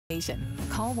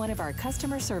Call one of our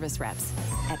customer service reps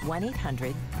at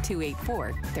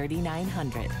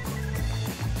 1-800-284-3900.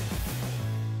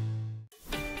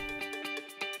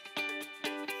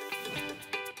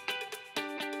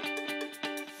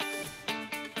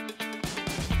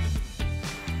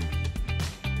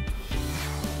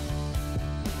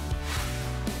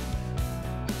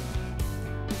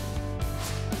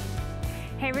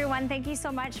 Hey everyone, thank you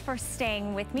so much for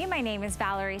staying with me. My name is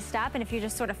Valerie Stupp, and if you're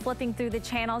just sort of flipping through the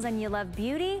channels and you love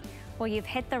beauty, well, you've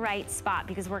hit the right spot,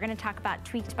 because we're gonna talk about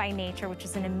Tweaked by Nature, which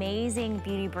is an amazing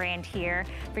beauty brand here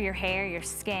for your hair, your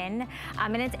skin.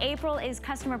 And it's April is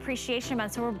Customer Appreciation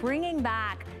Month, so we're bringing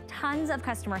back tons of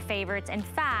customer favorites. In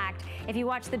fact, if you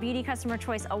watched the Beauty Customer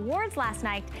Choice Awards last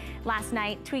night,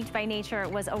 Tweaked by Nature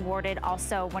was awarded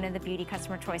also one of the Beauty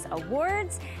Customer Choice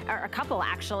Awards, or a couple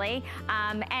actually.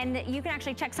 And you can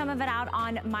actually check some of it out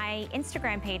on my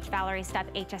Instagram page, Valerie Stupp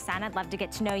HSN. I'd love to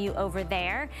get to know you over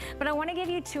there. But I wanna give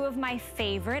you two of my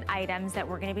favorite items that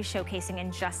we're gonna be showcasing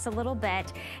in just a little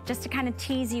bit, just to kind of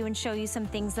tease you and show you some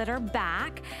things that are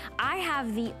back. I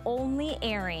have the only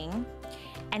airing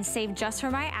and save just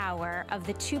for my hour of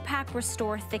the 2-pack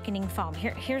Restore Thickening Foam.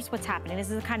 Here's what's happening. This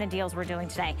is the kind of deals we're doing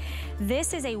today.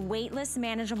 This is a weightless,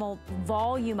 manageable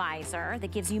volumizer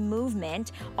that gives you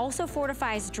movement, also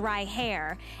fortifies dry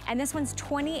hair, and this one's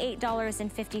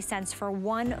 $28.50 for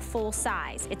one full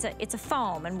size. It's a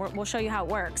foam, and we'll show you how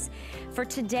it works. For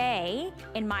today,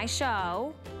 in my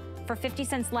show, for 50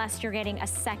 cents less, you're getting a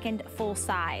second full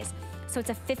size. So it's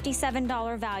a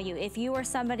 $57 value. If you are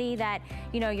somebody that,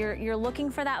 you know, you're looking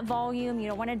for that volume, you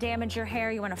don't wanna damage your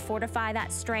hair, you wanna fortify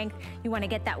that strength, you wanna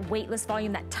get that weightless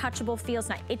volume, that touchable feel, it's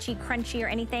not itchy, crunchy, or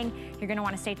anything, you're gonna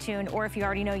wanna stay tuned. Or if you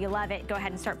already know you love it, go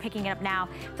ahead and start picking it up now.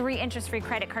 3 interest-free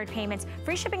credit card payments,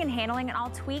 free shipping and handling, and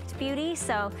all Tweaked Beauty,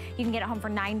 so you can get it home for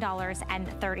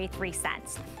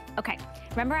 $9.33. Okay,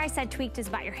 remember I said Tweaked is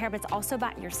about your hair, but it's also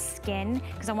about your skin,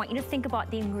 because I want you to think about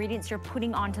the ingredients you're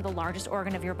putting onto the largest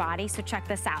organ of your body. So check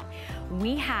this out.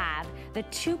 We have the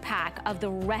 2-pack of the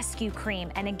Rescue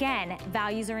Cream, and again,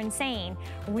 values are insane.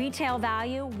 Retail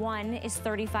value, one is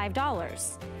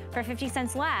 $35. For 50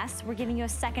 cents less, we're giving you a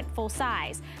second full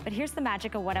size. But here's the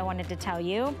magic of what I wanted to tell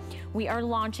you. We are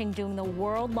doing the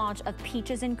world launch of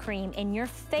Peaches and Cream in your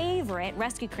favorite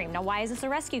Rescue Cream. Now, why is this a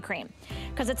Rescue Cream?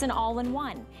 Because it's an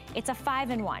all-in-one. It's a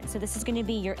 5-in-1. So this is gonna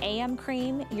be your AM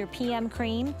cream, your PM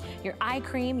cream, your eye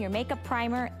cream, your makeup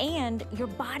primer, and your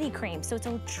body cream. So it's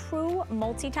a true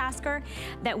multitasker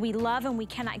that we love and we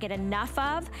cannot get enough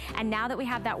of. And now that we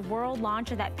have that world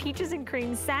launch of that Peaches and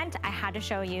Cream scent, I had to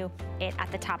show you it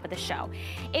at the top of the show.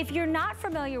 If you're not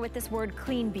familiar with this word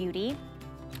clean beauty,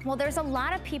 well, there's a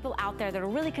lot of people out there that are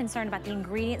really concerned about the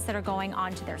ingredients that are going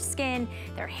onto their skin,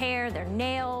 their hair, their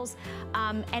nails,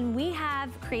 and we have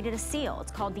created a seal.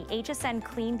 It's called the HSN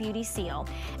Clean Beauty Seal,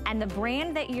 and the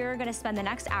brand that you're gonna spend the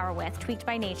next hour with, Tweaked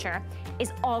by Nature,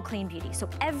 is all clean beauty. So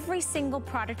every single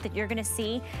product that you're gonna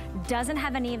see doesn't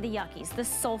have any of the yuckies, the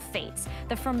sulfates,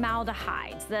 the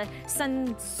formaldehydes, the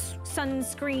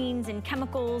sunscreens and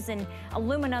chemicals and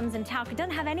aluminums and talc. It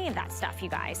doesn't have any of that stuff, you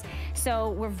guys. So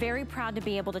we're very proud to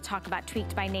be able to talk about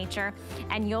Tweaked by Nature,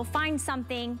 and you'll find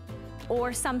something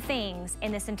or some things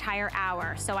in this entire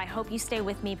hour. So I hope you stay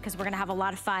with me, because we're gonna have a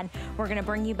lot of fun. We're gonna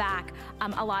bring you back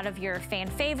a lot of your fan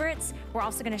favorites. We're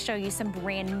also gonna show you some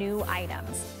brand new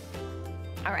items.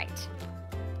 All right,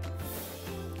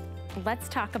 let's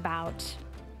talk about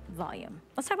volume.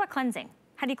 Let's talk about cleansing.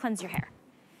 How do you cleanse your hair?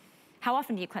 How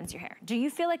often do you cleanse your hair? Do you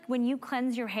feel like when you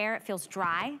cleanse your hair, it feels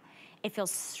dry? It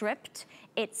feels stripped?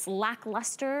 It's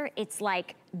lackluster? It's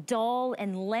like dull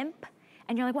and limp?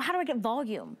 And you're like, well, how do I get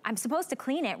volume? I'm supposed to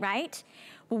clean it, right?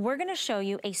 Well, we're gonna show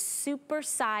you a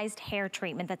super-sized hair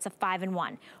treatment that's a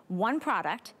 5-in-1. One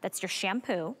product, that's your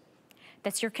shampoo,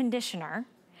 that's your conditioner,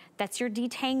 that's your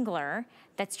detangler,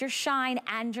 that's your shine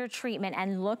and your treatment,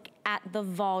 and look at the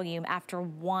volume after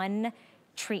one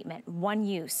treatment, one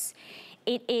use.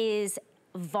 It is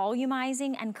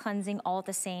volumizing and cleansing all at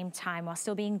the same time while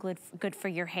still being good for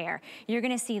your hair. You're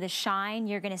gonna see the shine,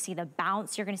 you're gonna see the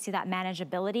bounce, you're gonna see that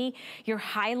manageability. Your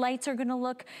highlights are gonna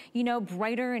look, you know,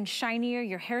 brighter and shinier.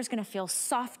 Your hair's gonna feel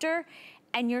softer,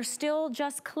 and you're still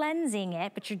just cleansing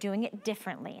it, but you're doing it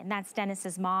differently. And that's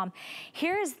Dennis's mom.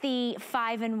 Here's the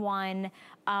 5-in-1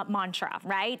 mantra,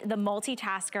 right? The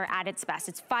multitasker at its best.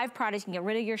 It's 5 products. You can get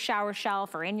rid of your shower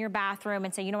shelf or in your bathroom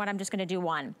and say, you know what, I'm just gonna do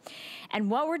one. And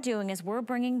what we're doing is we're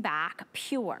bringing back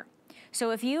Pure.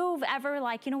 So if you've ever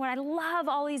like, you know what, I love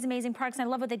all these amazing products and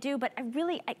I love what they do, but I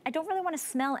don't really want to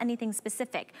smell anything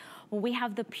specific. Well, we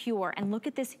have the Pure, and look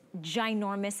at this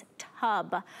ginormous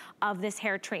tub of this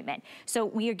hair treatment. So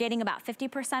we are getting about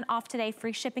 50% off today,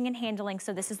 free shipping and handling,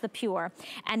 so this is the Pure.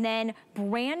 And then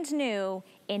brand new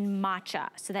in matcha,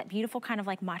 so that beautiful kind of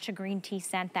like matcha green tea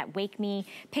scent, that wake me,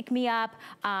 pick me up,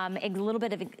 a little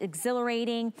bit of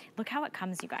exhilarating. Look how it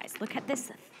comes, you guys. Look at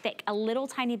this thick. A little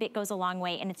tiny bit goes a long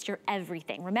way, and it's your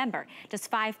everything. Remember,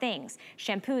 just 5 things: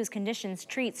 shampoos, conditions,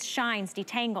 treats, shines,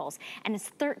 detangles, and it's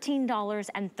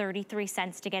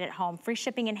 $13.33 to get it home. Free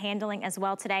shipping and handling as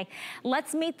well today.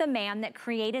 Let's meet the man that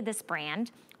created this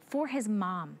brand for his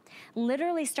mom.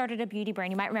 Literally started a beauty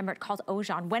brand, you might remember it, called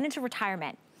Ojon, went into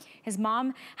retirement. His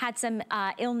mom had some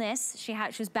illness. She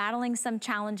was battling some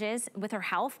challenges with her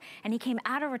health, and he came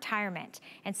out of retirement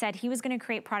and said he was gonna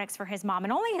create products for his mom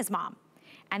and only his mom.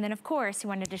 And then of course, he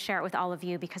wanted to share it with all of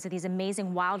you because of these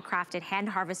amazing wild-crafted,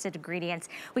 hand-harvested ingredients.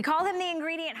 We call him the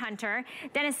ingredient hunter,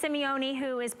 Dennis Simeone,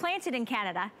 who is planted in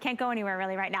Canada. Can't go anywhere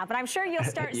really right now, but I'm sure you'll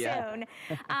start soon.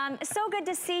 So good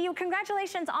to see you.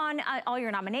 Congratulations on all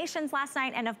your nominations last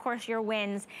night, and of course your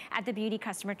wins at the Beauty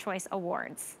Customer Choice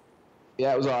Awards.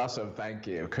 Yeah, it was awesome. Thank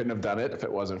you. Couldn't have done it if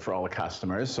it wasn't for all the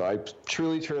customers. So I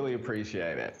truly, truly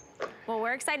appreciate it. Well,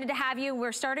 we're excited to have you.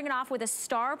 We're starting it off with a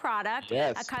star product,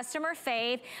 yes, a customer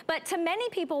fave. But to many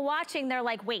people watching, they're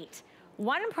like, wait,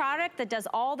 one product that does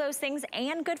all those things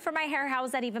and good for my hair, how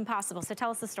is that even possible? So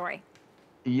tell us the story.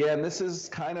 Yeah, and this is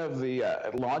kind of the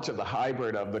launch of the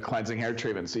hybrid of the cleansing hair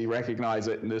treatment. So you recognize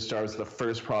it, and this jar was the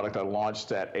first product I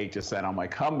launched at HSN on my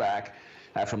comeback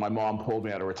after my mom pulled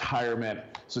me out of retirement.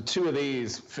 So 2 of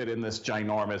these fit in this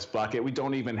ginormous bucket. We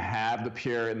don't even have the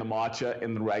Pure and the matcha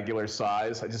in the regular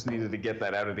size. I just needed to get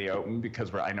that out of the open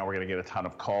because I know we're gonna get a ton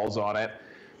of calls on it.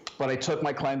 But I took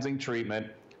my cleansing treatment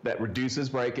that reduces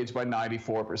breakage by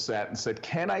 94% and said,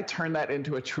 can I turn that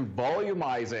into a true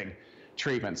volumizing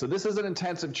treatment? So this is an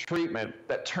intensive treatment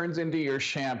that turns into your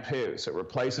shampoo. So it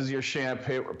replaces your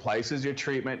shampoo, it replaces your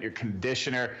treatment, your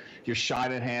conditioner, your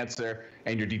shine enhancer,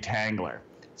 and your detangler.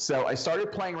 So I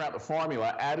started playing around with the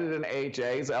formula, added in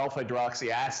AHAs, alpha hydroxy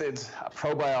acids, a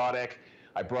probiotic.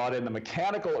 I brought in the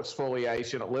mechanical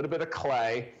exfoliation, a little bit of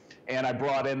clay, and I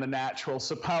brought in the natural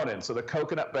saponin, so the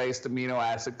coconut-based amino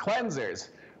acid cleansers.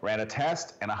 Ran a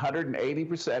test and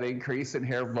 180% increase in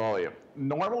hair volume.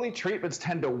 Normally, treatments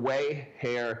tend to weigh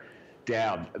hair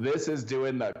down. This is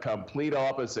doing the complete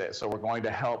opposite. So we're going to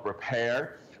help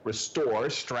repair, restore,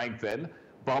 strengthen,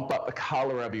 bump up the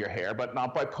color of your hair, but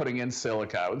not by putting in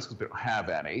silicones, because we don't have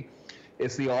any.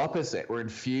 It's the opposite. We're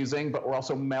infusing, but we're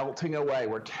also melting away.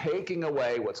 We're taking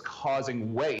away what's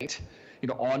causing weight,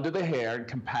 onto the hair and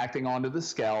compacting onto the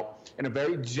scalp in a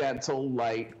very gentle,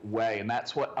 light way. And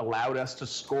that's what allowed us to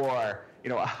score,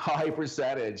 a high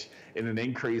percentage in an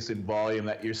increase in volume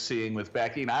that you're seeing with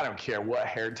Becky. And I don't care what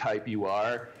hair type you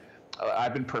are.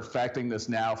 I've been perfecting this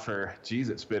now for,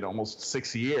 it's been almost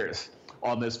 6 years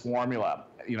on this formula.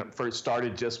 First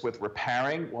started just with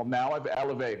repairing. Well, now I've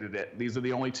elevated it. These are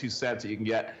the only 2 scents that you can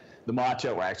get. The matcha,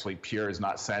 well, actually Pure is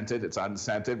not scented, it's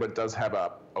unscented, but it does have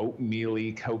a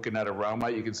oatmeal-y coconut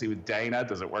aroma. You can see with Dana,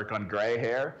 does it work on gray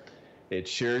hair? It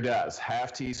sure does.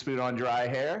 Half teaspoon on dry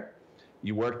hair.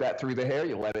 You work that through the hair,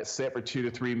 you let it sit for 2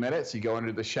 to 3 minutes, you go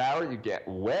into the shower, you get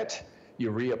wet, you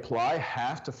reapply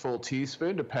half to full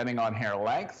teaspoon depending on hair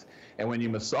length. And when you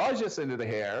massage this into the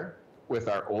hair with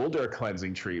our older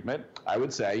cleansing treatment, I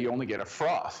would say you only get a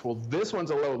froth. Well, this one's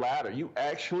a low lather. You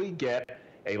actually get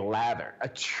a lather, a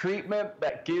treatment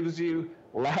that gives you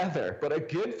lather, but a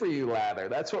good for you lather.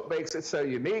 That's what makes it so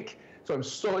unique. So I'm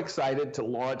so excited to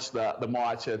launch the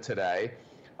matcha today.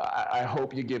 I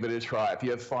hope you give it a try. If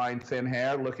you have fine, thin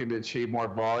hair looking to achieve more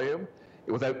volume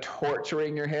without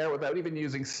torturing your hair, without even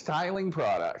using styling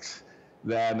products,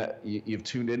 then you've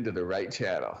tuned into the right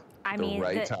channel. I mean,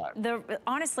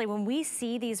 honestly, when we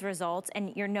see these results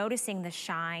and you're noticing the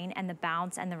shine and the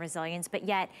bounce and the resilience, but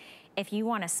yet if you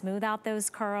want to smooth out those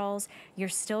curls, you're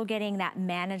still getting that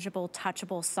manageable,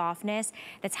 touchable softness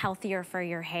that's healthier for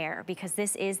your hair, because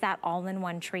this is that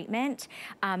all-in-one treatment.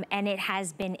 And it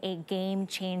has been a game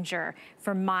changer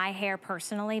for my hair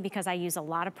personally, because I use a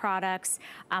lot of products.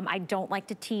 I don't like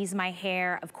to tease my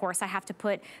hair. Of course, I have to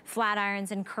put flat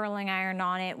irons and curling iron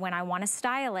on it when I want to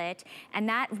style it. And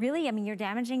that really, you're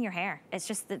damaging your hair. It's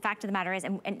just the fact of the matter is,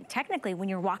 and technically when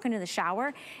you're walking to the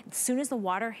shower, as soon as the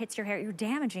water hits your hair, you're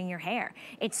damaging your hair.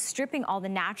 It's stripping all the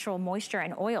natural moisture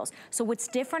and oils. So what's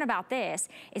different about this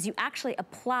is you actually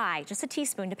apply just a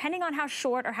teaspoon, depending on how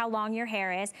short or how long your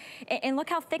hair is. And look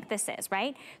how thick this is,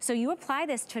 right? So you apply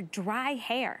this to dry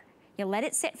hair. You let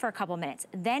it sit for a couple minutes.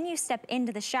 Then you step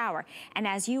into the shower. And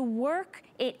as you work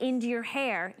it into your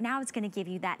hair, now it's gonna give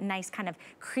you that nice kind of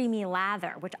creamy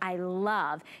lather, which I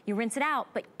love. You rinse it out,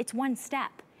 but it's one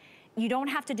step. You don't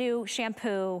have to do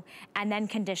shampoo and then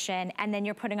condition, and then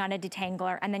you're putting on a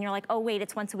detangler, and then you're like, oh wait,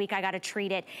 it's once a week, I gotta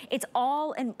treat it. It's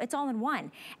all in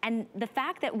one. And the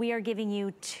fact that we are giving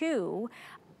you 2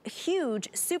 huge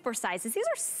super sizes. These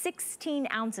are 16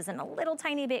 ounces, and a little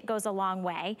tiny bit goes a long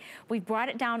way. We've brought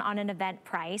it down on an event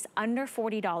price, under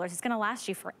 $40. It's gonna last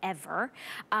you forever.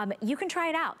 You can try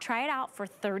it out. Try it out for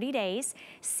 30 days.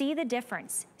 See the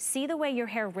difference. See the way your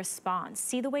hair responds.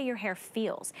 See the way your hair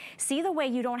feels. See the way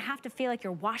you don't have to feel like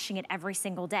you're washing it every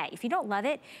single day. If you don't love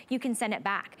it, you can send it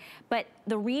back. But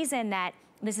the reason that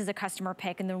this is a customer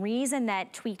pick, and the reason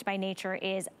that Tweaked by Nature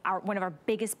is one of our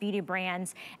biggest beauty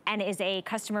brands and is a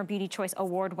Customer Beauty Choice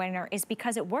Award winner is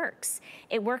because it works.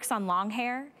 It works on long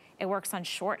hair, it works on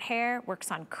short hair,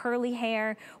 works on curly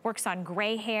hair, works on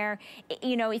gray hair.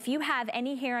 You know, if you have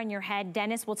any hair on your head,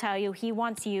 Dennis will tell you he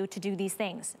wants you to do these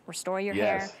things. Restore your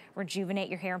hair, rejuvenate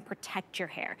your hair, and protect your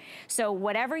hair. So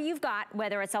whatever you've got,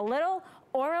 whether it's a little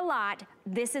or a lot,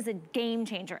 this is a game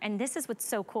changer. And this is what's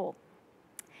so cool.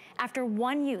 After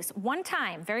one use, one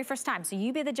time, very first time, so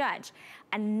you be the judge,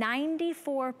 a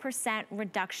 94%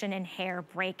 reduction in hair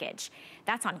breakage.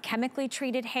 That's on chemically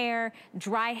treated hair,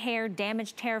 dry hair,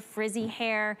 damaged hair, frizzy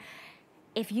hair.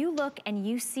 If you look and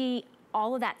you see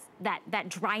all of that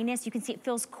dryness, you can see it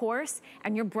feels coarse,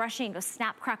 and you're brushing, it goes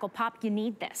snap, crackle, pop, you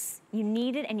need this. You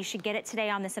need it, and you should get it today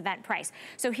on this event price.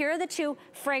 So here are the 2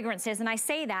 fragrances, and I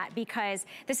say that because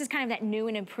this is kind of that new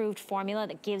and improved formula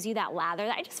that gives you that lather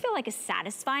that I just feel like is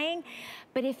satisfying.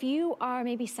 But if you are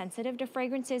maybe sensitive to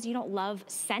fragrances, you don't love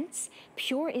scents,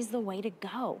 Pure is the way to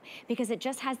go, because it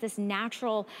just has this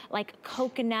natural, like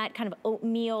coconut, kind of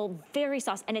oatmeal, very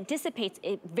soft, and it dissipates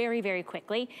it very, very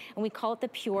quickly, and we call it the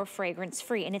Pure Fragrance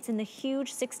Free, and it's in the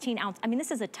huge 16 ounce. I mean,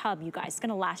 this is a tub, you guys. It's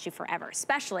gonna last you forever,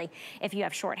 especially if you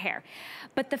have short hair.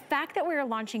 But the fact that we are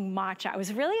launching matcha, I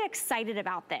was really excited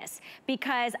about this,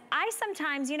 because I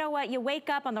sometimes, you know what, you wake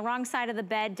up on the wrong side of the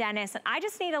bed, Dennis, and I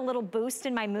just need a little boost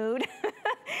in my mood.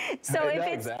 So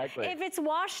if it's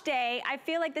wash day, I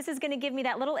feel like this is gonna give me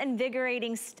that little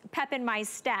invigorating pep in my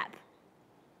step.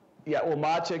 Yeah, well,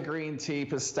 matcha, green tea,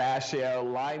 pistachio,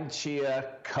 lime,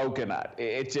 chia, coconut.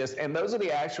 And those are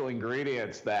the actual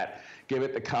ingredients that give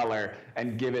it the color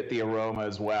and give it the aroma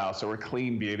as well. So we're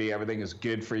clean beauty, everything is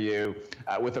good for you.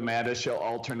 With Amanda, she'll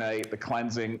alternate the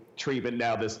cleansing treatment,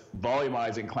 now this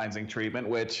volumizing cleansing treatment,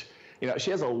 which, you know,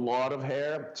 she has a lot of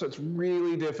hair, so it's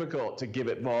really difficult to give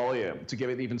it volume, to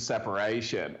give it even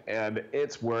separation, and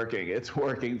it's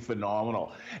working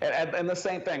phenomenal. And the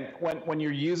same thing, when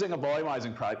you're using a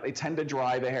volumizing product, they tend to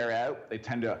dry the hair out, they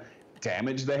tend to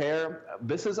damage the hair.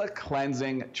 This is a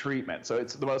cleansing treatment, so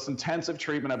it's the most intensive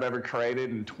treatment I've ever created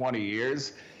in 20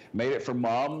 years, made it for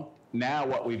mom. Now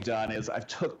what we've done is I've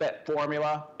took that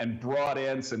formula and brought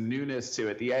in some newness to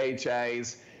it, the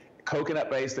AHAs,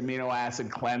 coconut-based amino acid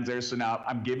cleanser. So now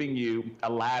I'm giving you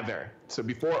a lather. So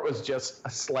before it was just a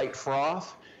slight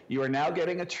froth, you are now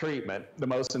getting a treatment, the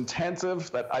most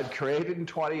intensive that I've created in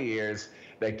 20 years,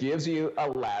 that gives you a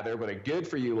lather, but a good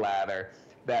for you lather,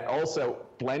 that also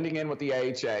blending in with the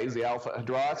AHAs, the alpha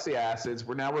hydroxy acids,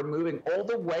 we're now removing all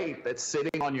the weight that's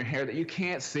sitting on your hair that you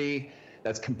can't see,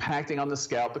 that's compacting on the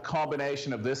scalp, the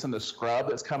combination of this and the scrub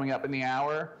that's coming up in the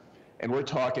hour. And we're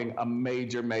talking a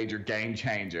major, major game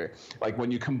changer. Like when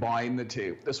you combine the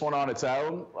 2. This one on its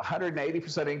own,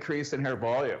 180% increase in hair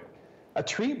volume. A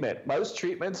treatment, most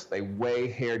treatments, they weigh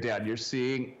hair down. You're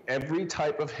seeing every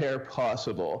type of hair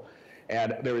possible.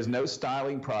 And there is no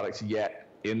styling products yet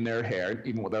in their hair,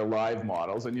 even with their live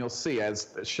models. And you'll see as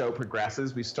the show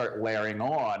progresses, we start layering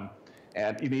on.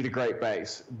 And you need a great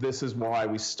base. This is why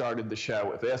we started the show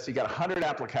with this. You got 100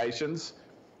 applications.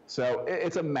 So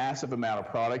it's a massive amount of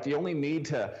product. You only need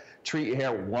to treat your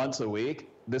hair once a week.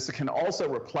 This can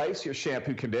also replace your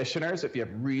shampoo conditioners. If you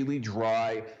have really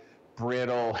dry,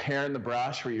 brittle hair in the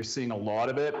brush where you're seeing a lot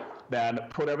of it, then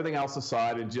put everything else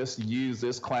aside and just use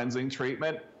this cleansing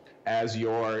treatment as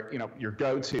your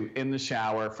go-to in the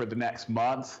shower for the next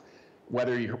month.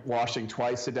 Whether you're washing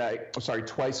twice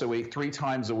a week, 3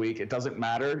 times a week, it doesn't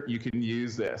matter. You can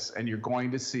use this, and you're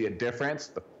going to see a difference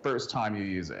the first time you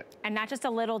use it. And not just a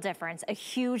little difference, a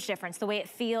huge difference. The way it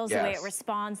feels, the way it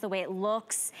responds, the way it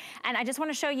looks. And I just want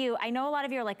to show you, I know a lot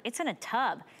of you are like, it's in a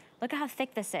tub. Look at how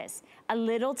thick this is. A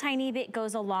little tiny bit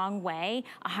goes a long way,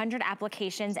 100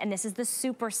 applications, and this is the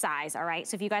super size, all right?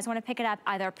 So if you guys wanna pick it up,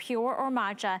 either pure or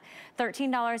matcha,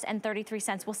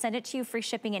 $13.33. We'll send it to you, free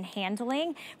shipping and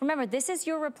handling. Remember, this is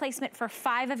your replacement for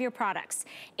 5 of your products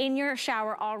in your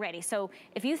shower already. So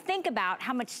if you think about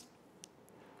how much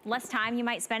less time you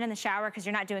might spend in the shower because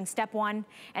you're not doing step 1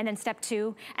 and then step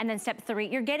 2 and then step 3.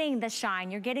 You're getting the shine,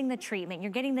 you're getting the treatment,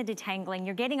 you're getting the detangling,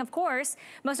 you're getting, of course,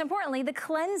 most importantly, the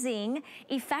cleansing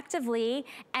effectively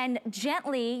and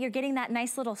gently. You're getting that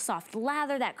nice little soft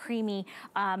lather, that creamy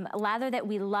lather that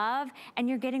we love, and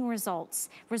you're getting results.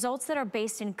 Results that are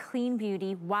based in clean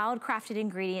beauty, wild crafted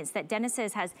ingredients that Dennis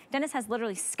has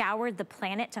literally scoured the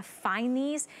planet to find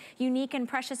these unique and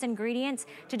precious ingredients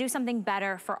to do something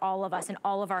better for all of us and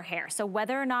all of our hair. So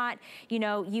whether or not, you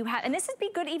know, you have, and this would be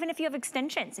good even if you have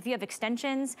extensions. If you have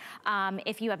extensions,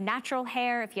 if you have natural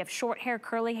hair, if you have short hair,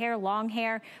 curly hair, long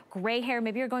hair, gray hair,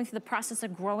 maybe you're going through the process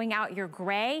of growing out your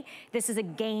gray, this is a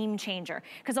game changer.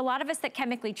 Because a lot of us that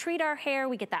chemically treat our hair,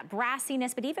 we get that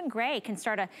brassiness, but even gray can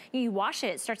start to, you wash it,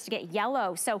 it starts to get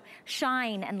yellow. So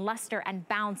shine and luster and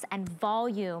bounce and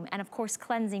volume, and of course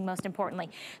cleansing most importantly.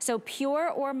 So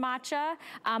pure or matcha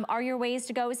are your ways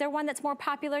to go. Is there one that's more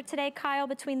popular today, Kyle,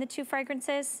 between the 2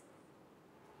 fragrances?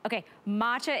 Okay,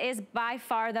 matcha is by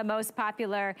far the most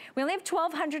popular. We only have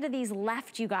 1,200 of these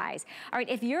left, you guys. All right,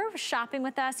 if you're shopping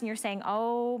with us and you're saying,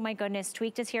 oh my goodness,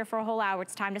 Tweaked is here for a whole hour,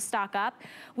 it's time to stock up.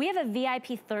 We have a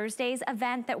VIP Thursdays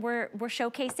event that we're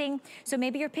showcasing. So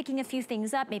maybe you're picking a few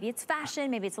things up. Maybe it's fashion,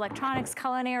 maybe it's electronics,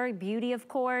 culinary, beauty, of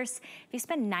course. If you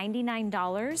spend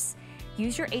 $99,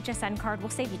 use your HSN card, we'll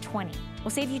save you 20. We'll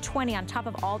save you 20 on top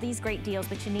of all these great deals,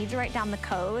 but you need to write down the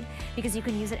code because you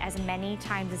can use it as many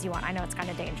times as you want. I know it's kind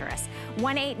of dangerous.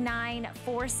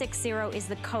 189460 is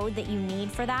the code that you need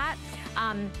for that.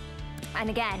 And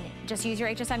again, just use your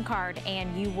HSN card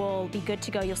and you will be good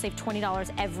to go. You'll save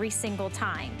 $20 every single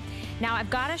time. Now I've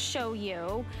got to show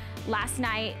you, last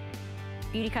night,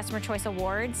 Beauty Customer Choice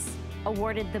Awards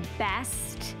awarded the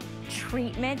best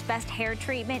treatment, best hair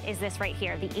treatment is this right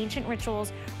here, the Ancient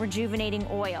Rituals Rejuvenating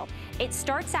Oil. It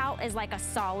starts out as like a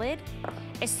solid.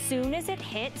 As soon as it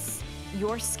hits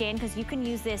your skin, because you can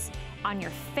use this on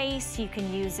your face, you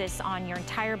can use this on your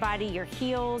entire body, your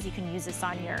heels, you can use this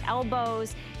on your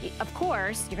elbows. Of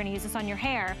course, you're gonna use this on your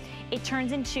hair. It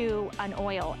turns into an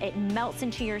oil. It melts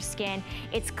into your skin.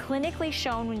 It's clinically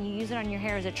shown when you use it on your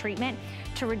hair as a treatment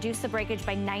to reduce the breakage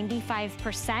by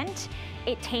 95%.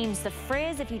 It tames the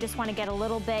frizz if you just want to get a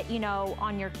little bit, you know,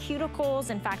 on your cuticles.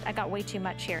 In fact, I got way too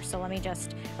much here, so let me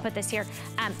just put this here.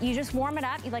 You just warm it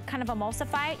up, you like kind of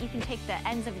emulsify it. You can take the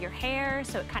ends of your hair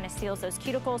so it kind of seals those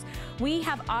cuticles. We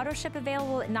have auto ship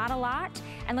available, not a lot.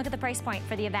 And look at the price point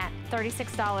for the event,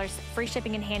 $36, free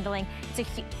shipping and handling.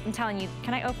 I'm telling you,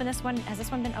 can I open this one? Has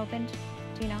this one been opened?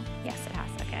 Do you know? Yes, it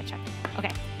has. Okay, I checked. Okay,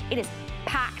 it is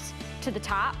packed to the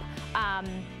top.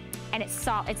 And it's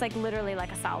like literally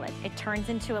like a solid. It turns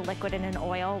into a liquid and an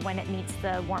oil when it meets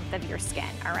the warmth of your skin,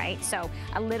 all right? So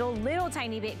a little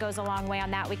tiny bit goes a long way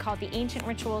on that. We call it the Ancient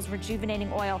Rituals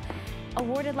Rejuvenating Oil.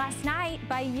 Awarded last night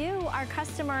by you, our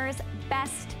customers,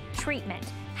 best treatment,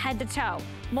 head to toe,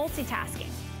 multitasking,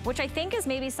 which I think is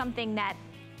maybe something that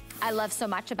I love so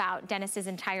much about Dennis's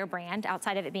entire brand,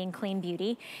 outside of it being clean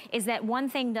beauty, is that one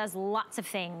thing does lots of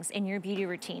things in your beauty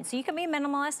routine. So you can be a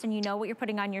minimalist and you know what you're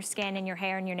putting on your skin and your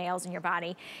hair and your nails and your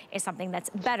body is something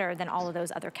that's better than all of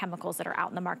those other chemicals that are out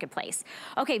in the marketplace.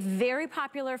 Okay, very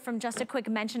popular from just a quick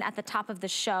mention at the top of the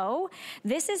show.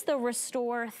 This is the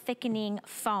Restore Thickening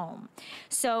Foam.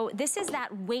 So this is that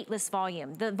weightless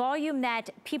volume, the volume that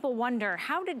people wonder,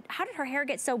 how did her hair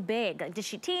get so big? Like, did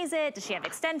she tease it? Does she have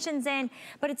extensions in?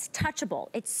 But it's touchable,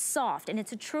 it's soft, and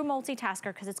it's a true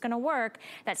multitasker because it's gonna work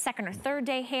that second or third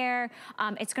day hair.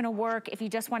 It's gonna work if you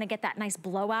just wanna get that nice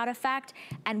blowout effect.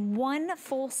 And one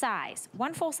full size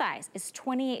is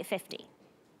 $28.50.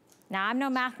 Now, I'm no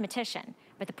mathematician,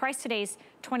 but the price today is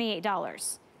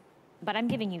 $28. But I'm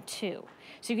giving you 2.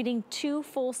 So you're getting 2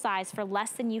 full size for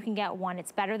less than you can get one.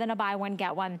 It's better than a buy one,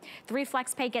 get one. 3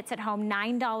 flex pay gets it home,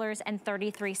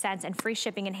 $9.33, and free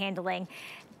shipping and handling.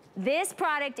 This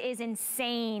product is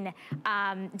insane,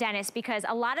 Dennis, because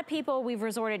a lot of people, we've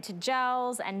resorted to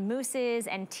gels and mousses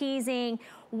and teasing.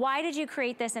 Why did you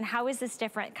create this, and how is this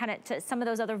different kind of to some of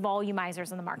those other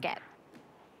volumizers in the market?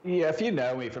 Yeah, if you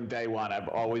know me from day one, I've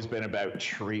always been about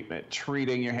treatment,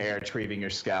 treating your hair, treating your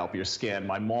scalp, your skin.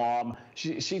 My mom,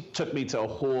 she took me to a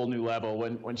whole new level.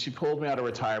 When she pulled me out of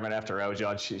retirement after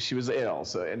Ojon, she was ill,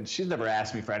 and she's never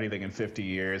asked me for anything in 50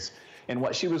 years. And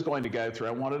what she was going to go through,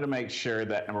 I wanted to make sure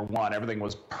that, number one, everything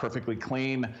was perfectly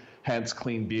clean, hence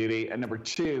clean beauty. And number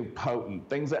two, potent,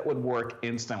 things that would work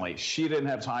instantly. She didn't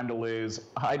have time to lose.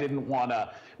 I didn't want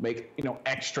to make,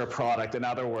 extra product. In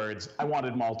other words, I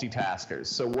wanted multitaskers.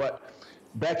 So what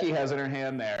Becky has in her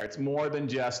hand there, it's more than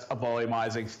just a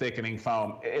volumizing, thickening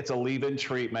foam. It's a leave-in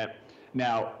treatment.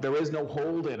 Now, there is no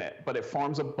hold in it, but it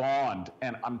forms a bond,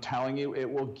 and I'm telling you, it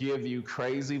will give you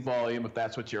crazy volume if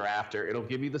that's what you're after. It'll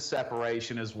give you the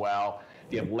separation as well.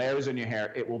 If you have layers in your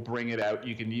hair, it will bring it out.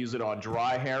 You can use it on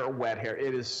dry hair or wet hair.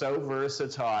 It is so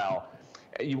versatile.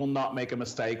 You will not make a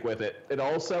mistake with it. It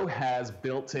also has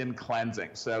built-in cleansing.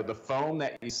 So the foam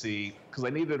that you see, because I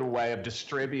needed a way of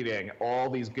distributing all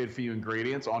these good-for-you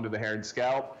ingredients onto the hair and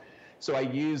scalp, so I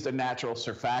used a natural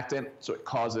surfactant, so it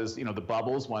causes, the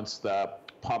bubbles. Once the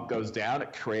pump goes down,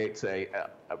 it creates a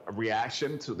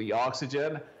reaction to the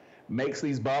oxygen, makes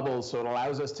these bubbles, so it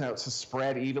allows us to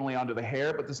spread evenly onto the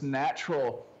hair. But this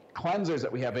natural cleansers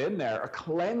that we have in there are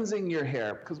cleansing your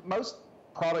hair, because most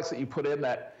products that you put in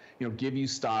that, give you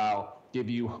style, give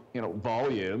you,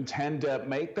 volume, tend to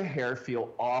make the hair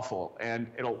feel awful, and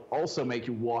it'll also make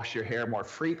you wash your hair more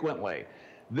frequently.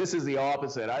 This is the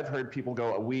opposite. I've heard people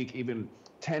go a week, even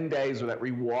 10 days without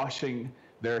rewashing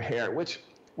their hair, which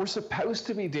we're supposed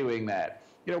to be doing that.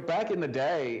 Back in the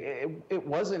day, it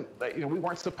wasn't, we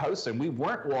weren't supposed to. We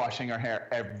weren't washing our hair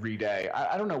every day.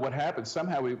 I don't know what happened.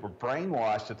 Somehow we were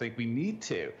brainwashed to think we need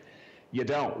to. You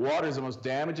don't. Water is the most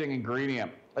damaging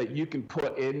ingredient that you can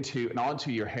put into and onto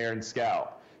your hair and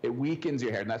scalp. It weakens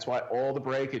your hair, and that's why all the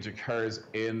breakage occurs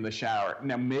in the shower.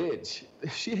 Now, Midge,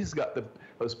 she has got the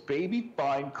most baby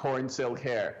fine corn silk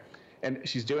hair, and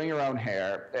she's doing her own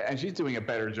hair, and she's doing a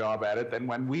better job at it than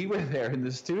when we were there in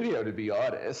the studio, to be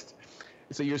honest.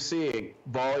 So you're seeing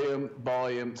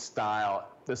volume, style.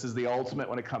 This is the ultimate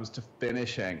when it comes to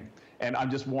finishing. And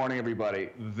I'm just warning everybody,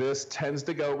 this tends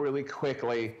to go really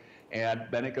quickly, and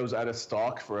then it goes out of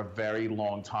stock for a very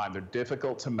long time. They're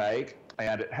difficult to make,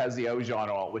 and it has the Ojon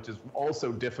oil, which is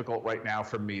also difficult right now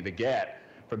for me to get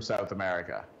from South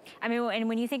America. I mean, and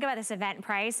when you think about this event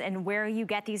price and where you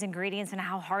get these ingredients and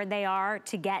how hard they are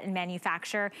to get and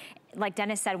manufacture, like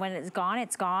Dennis said, when it's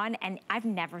gone, and I've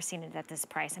never seen it at this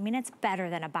price. I mean, it's better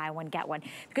than a buy one, get one,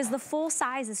 because the full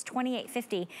size is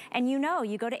 $28.50, and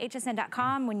you go to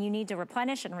hsn.com when you need to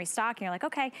replenish and restock, and you're like,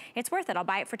 okay, it's worth it, I'll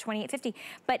buy it for $28.50.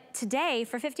 But today,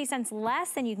 for 50 cents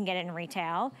less than you can get it in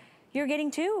retail, you're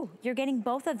getting two. You're getting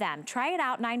both of them. Try it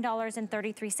out,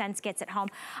 $9.33 gets it home.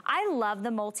 I love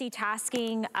the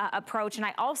multitasking approach, and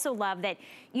I also love that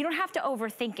you don't have to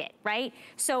overthink it, right?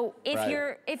 So if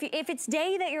if it's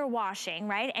day that you're washing,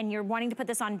 right, and you're wanting to put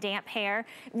this on damp hair,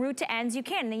 root to ends, you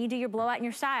can, and then you do your blowout and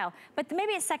your style. But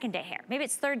maybe it's second day hair, maybe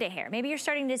it's third day hair, maybe you're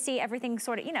starting to see everything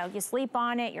sort of, you sleep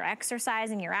on it, you're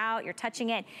exercising, you're out, you're touching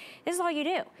it. This is all you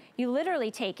do. You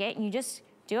literally take it and you just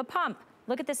do a pump.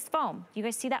 Look at this foam. You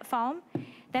guys see that foam?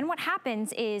 Then what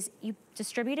happens is you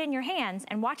distribute it in your hands,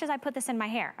 and watch as I put this in my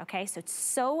hair, okay? So it's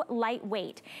so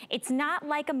lightweight. It's not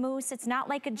like a mousse, it's not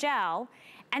like a gel.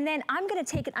 And then I'm gonna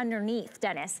take it underneath,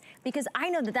 Dennis, because I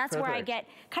know that that's where I get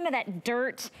kind of that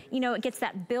dirt, it gets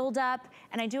that buildup,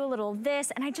 and I do a little of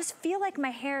this, and I just feel like my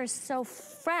hair is so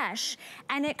fresh,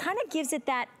 and it kind of gives it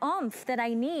that oomph that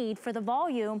I need for the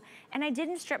volume, and I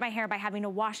didn't strip my hair by having to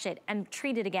wash it and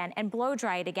treat it again and blow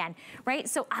dry it again, right?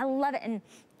 So I love it, and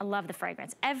I love the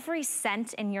fragrance. Every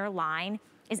scent in your line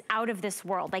is out of this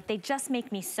world. Like, they just make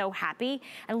me so happy.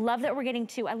 I love that we're getting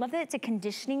to, I love that it's a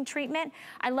conditioning treatment.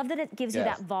 I love that it gives you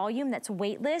that volume that's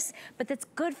weightless, but that's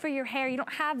good for your hair. You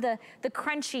don't have the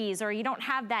crunchies, or you don't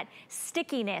have that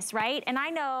stickiness, right? And I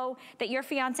know that your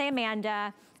fiance,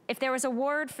 Amanda, if there was a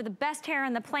word for the best hair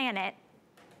on the planet,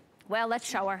 well, let's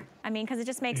show her. I mean, because it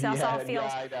just makes us all feel,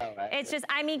 I know, right? It's just,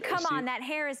 I mean, come on, that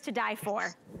hair is to die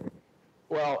for.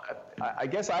 Well, I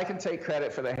guess I can take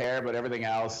credit for the hair, but everything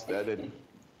else, it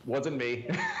wasn't me.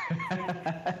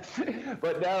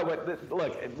 But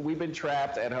look, we've been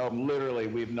trapped at home. Literally,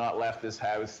 we've not left this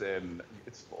house in,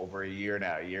 it's over a year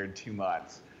now, a year and 2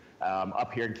 months.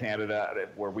 Up here in Canada,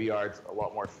 where we are, it's a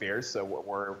lot more fierce,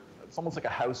 so it's almost like a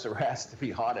house arrest, to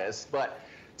be honest. But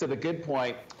to the good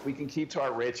point, we can keep to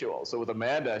our rituals. So with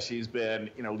Amanda, she's been,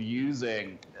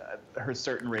 using her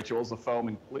certain rituals, the foam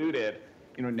included,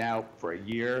 now for a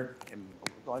year, and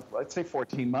let's say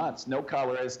 14 months. No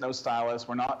colorist, no stylist.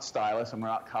 We're not stylists and we're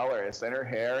not colorists. And her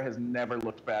hair has never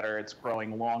looked better. It's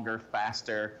growing longer,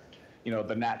 faster.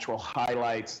 The natural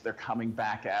highlights, they're coming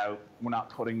back out. We're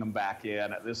not putting them back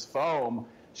in. This foam,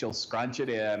 she'll scrunch it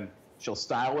in, she'll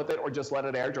style with it, or just let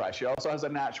it air dry. She also has a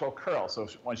natural curl. So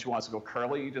when she wants to go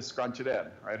curly, you just scrunch it in,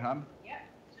 right, hon? Yeah,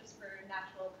 just for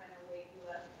natural kind of wavy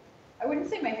look. I wouldn't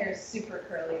say my hair is super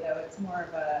curly though. It's more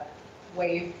of a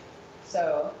wave.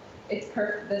 So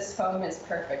this foam is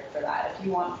perfect for that. If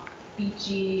you want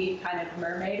beachy kind of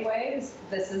mermaid waves,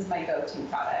 this is my go-to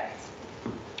product.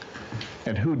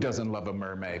 And who doesn't love a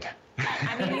mermaid?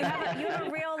 I mean, you have a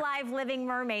real live living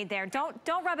mermaid there.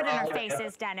 Don't rub it in our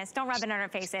faces, Dennis. Don't rub it in our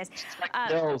faces.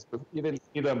 You didn't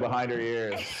see them behind her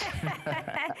ears.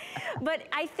 But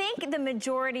I think the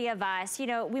majority of us, you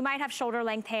know, we might have shoulder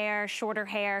length hair, shorter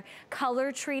hair,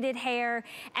 color treated hair,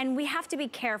 and we have to be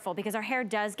careful because our hair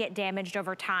does get damaged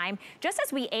over time. Just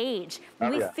as we age,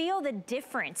 we feel the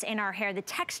difference in our hair. The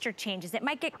texture changes. It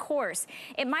might get coarse.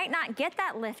 It might not get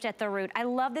that lift at the root. I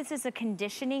love this as a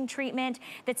conditioning treatment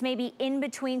that's maybe in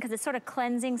between because it's sort of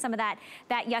cleansing some of that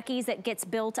yuckies that gets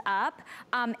built up,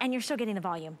 and you're still getting the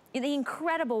volume. The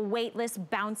incredible weightless,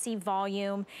 bouncy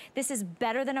volume. This is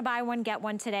better than a buy one, get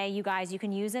one today, you guys. You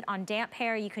can use it on damp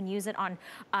hair. You can use it on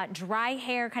dry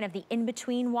hair, kind of the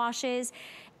in-between washes.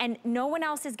 And no one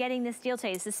else is getting this deal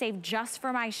today. This is saved just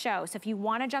for my show. So if you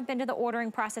want to jump into the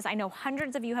ordering process, I know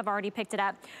hundreds of you have already picked it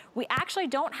up. We actually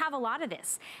don't have a lot of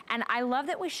this. And I love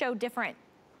that we show different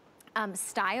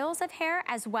styles of hair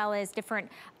as well as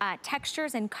different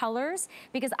textures and colors,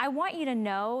 because I want you to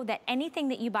know that anything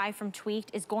that you buy from Tweaked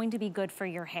is going to be good for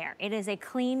your hair. It is a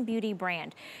clean beauty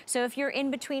brand. So if you're in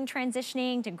between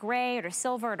transitioning to gray or to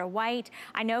silver or to white,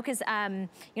 I know because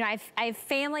you know, I have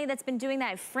family that's been doing that.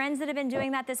 I have friends that have been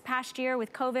doing that this past year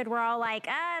with COVID. We're all like,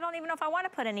 I don't even know if I want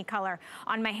to put any color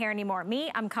on my hair anymore. Me,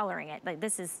 I'm coloring it. Like,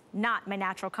 this is not my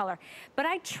natural color. But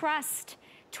I trust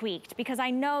Tweaked because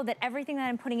I know that everything that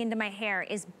I'm putting into my hair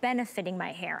is benefiting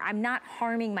my hair. I'm not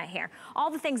harming my hair. All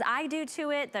the things I do to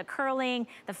it, the curling,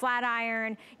 the flat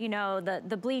iron, you know,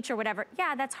 the bleach or whatever,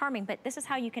 yeah, that's harming, but this is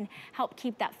how you can help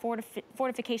keep that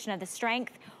fortification of the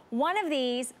strength. One of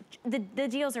these, the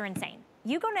deals are insane.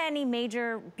 You go to any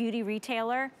major beauty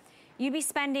retailer, you'd be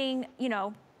spending, you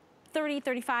know, $30,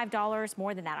 $35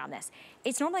 more than that on this.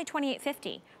 It's normally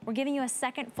 $28.50. We're giving you a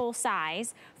second full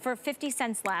size for 50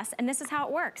 cents less, and this is how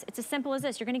it works. It's as simple as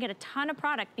this. You're gonna get a ton of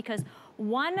product because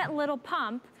one little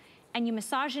pump and you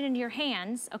massage it into your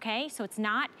hands, okay? So it's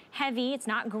not heavy, it's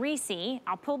not greasy.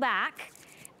 I'll pull back,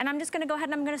 and I'm just gonna go ahead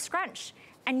and I'm gonna scrunch.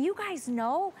 And you guys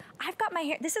know, I've got my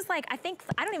hair, this is like, I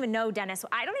don't even know, Dennis.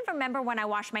 I don't even remember when I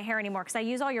wash my hair anymore because I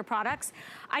use all your products.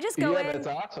 I just go in. Yeah, that's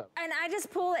awesome. And I just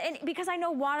pull it in because I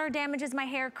know water damages my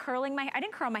hair, curling my hair. I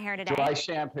didn't curl my hair today. Dry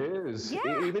shampoos,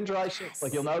 even dry shampoos.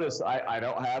 Like you'll notice, I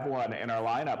don't have one in our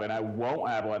lineup and I won't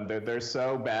have one. They're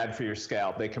so bad for your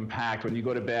scalp. They compact. When you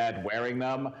go to bed wearing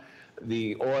them,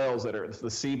 the oils that are the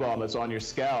sebum that's on your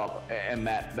scalp and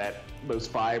those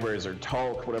fibers or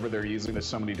talc, whatever they're using, there's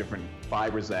so many different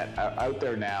fibers that are out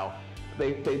there now,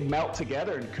 they melt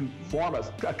together and can form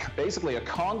basically a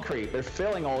concrete. They're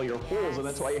filling all your holes, and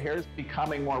that's why your hair is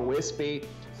becoming more wispy,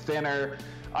 thinner.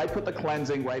 I put the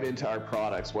cleansing right into our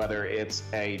products, whether it's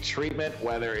a treatment,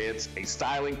 whether it's a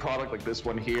styling product like this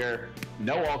one here,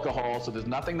 no alcohol, so there's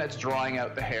nothing that's drying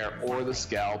out the hair or the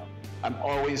scalp. I'm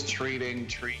always treating.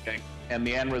 And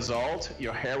the end result,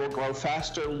 your hair will grow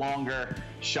faster, longer,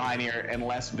 shinier, and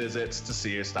less visits to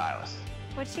see your stylist.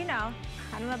 Which, you know,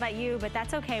 I don't know about you, but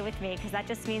that's okay with me because that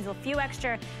just means a few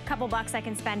extra couple bucks I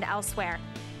can spend elsewhere.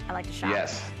 I like to shop.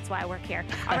 Yes. That's why I work here.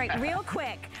 All right, real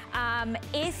quick.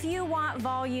 If you want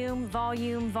volume,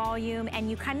 and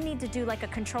you kind of need to do like a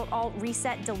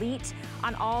Control-Alt-Reset-Delete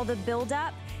on all the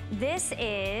buildup, this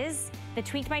is the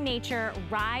Tweaked by Nature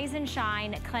Rise and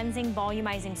Shine Cleansing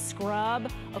Volumizing Scrub.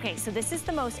 Okay, so this is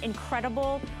the most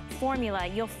incredible formula.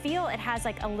 You'll feel it has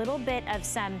like a little bit of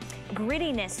some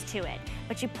grittiness to it,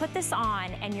 but you put this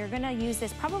on and you're gonna use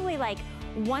this probably like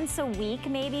once a week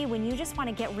maybe when you just want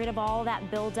to get rid of all that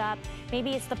buildup.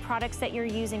 Maybe it's the products that you're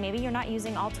using. Maybe you're not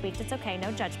using all Tweaked. It's okay,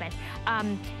 no judgment.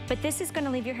 But this is going to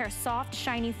leave your hair soft,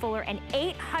 shiny, fuller, and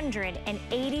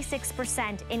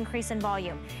 886% increase in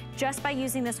volume just by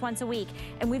using this once a week.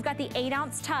 And we've got the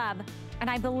 8-ounce tub, and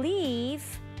I believe,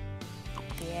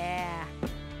 yeah,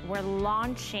 we're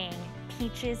launching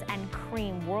Peaches and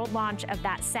Cream, world launch of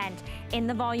that scent in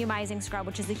the volumizing scrub,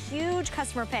 which is a huge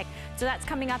customer pick. So that's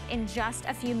coming up in just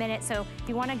a few minutes. So if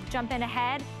you want to jump in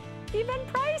ahead, even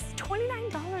price,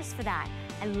 $29 for that.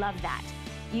 I love that.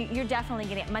 You're definitely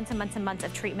getting months and months and months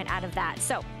of treatment out of that.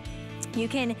 So you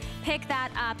can pick that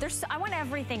up. I want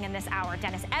everything in this hour,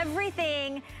 Dennis.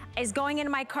 Everything is going into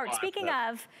my cart. Speaking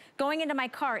of going into my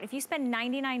cart, if you spend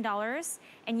 $99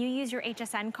 and you use your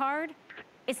HSN card,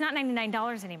 it's not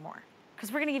 $99 anymore,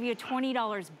 because we're gonna give you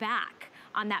 $20 back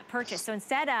on that purchase. So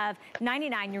instead of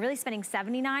 $99, you're really spending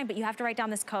 $79, but you have to write down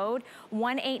this code,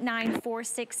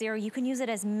 189460. You can use it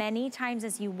as many times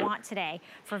as you want today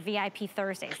for VIP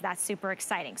Thursdays. That's super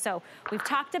exciting. So we've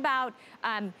talked about,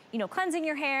 you know, cleansing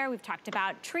your hair. We've talked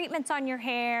about treatments on your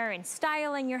hair and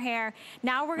styling your hair.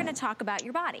 Now we're gonna talk about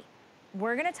your body.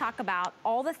 We're gonna talk about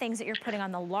all the things that you're putting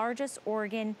on the largest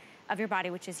organ of your body,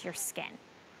 which is your skin.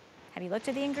 Have you looked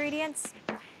at the ingredients?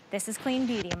 This is Clean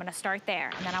Beauty. I'm gonna start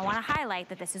there. And then I wanna highlight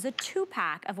that this is a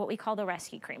 2-pack of what we call the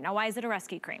rescue cream. Now, why is it a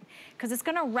rescue cream? Because it's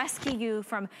gonna rescue you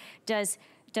from, does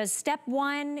step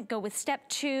 1 go with step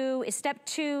 2? Is step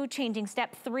 2 changing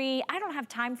step 3? I don't have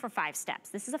time for 5 steps.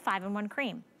 This is a 5-in-1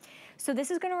 cream. So this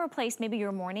is gonna replace maybe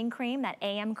your morning cream, that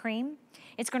AM cream.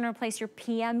 It's gonna replace your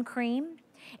PM cream.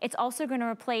 It's also gonna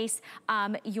replace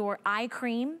your eye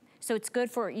cream. So it's good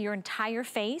for your entire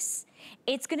face.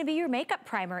 It's gonna be your makeup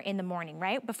primer in the morning,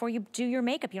 right? Before you do your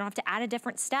makeup, you don't have to add a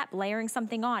different step, layering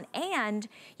something on. And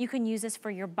you can use this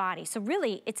for your body. So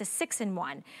really, it's a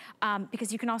 6-in-1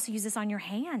 because you can also use this on your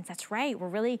hands. That's right, we're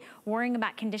really worrying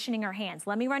about conditioning our hands.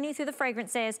 Let me run you through the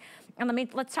fragrances and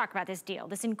let's talk about this deal,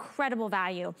 this incredible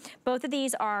value. Both of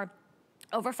these are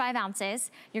over 5 ounces,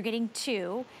 you're getting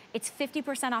 2. It's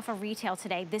 50% off of retail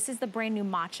today. This is the brand new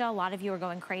matcha a lot of you are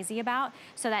going crazy about.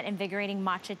 So that invigorating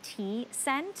matcha tea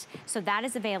scent. So that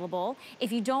is available.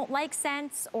 If you don't like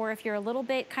scents or if you're a little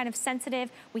bit kind of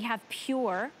sensitive, we have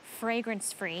pure,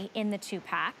 fragrance-free in the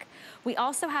 2-pack. We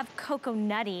also have Cocoa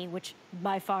Nutty, which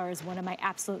by far is one of my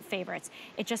absolute favorites.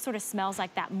 It just sort of smells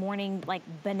like that morning, like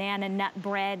banana nut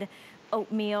bread,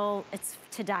 oatmeal, it's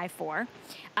to die for.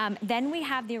 Then we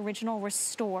have the original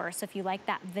Restore. So if you like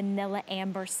that vanilla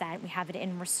amber scent, we have it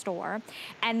in Restore.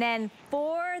 And then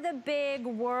for the big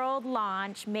world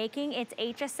launch, making its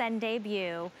HSN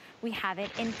debut, we have it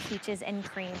in Peaches and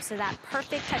Cream. So that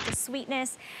perfect touch of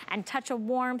sweetness and touch of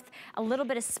warmth, a little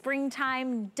bit of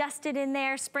springtime dusted in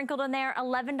there, sprinkled in there,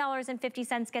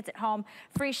 $11.50 gets it home,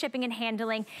 free shipping and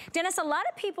handling. Dennis, a lot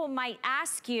of people might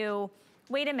ask you,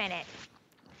 wait a minute,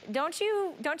 don't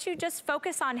you just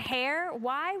focus on hair?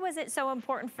 Why was it so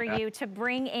important for you to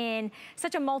bring in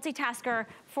such a multitasker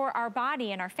for our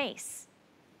body and our face?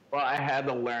 Well, I had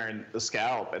to learn the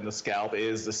scalp, and the scalp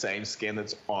is the same skin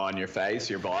that's on your face,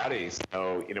 your body.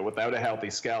 So, you know, without a healthy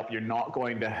scalp, you're not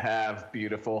going to have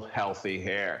beautiful, healthy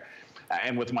hair.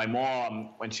 And with my mom,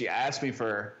 when she asked me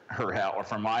for her help, or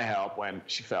for my help when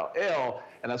she fell ill,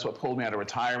 and that's what pulled me out of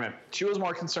retirement, she was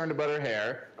more concerned about her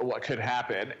hair, what could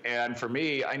happen. And for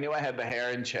me, I knew I had the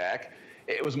hair in check.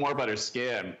 It was more about her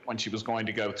skin when she was going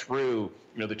to go through,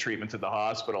 you know, the treatment at the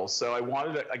hospital. So I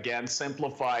wanted to, again,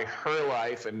 simplify her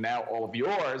life and now all of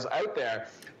yours out there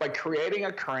by creating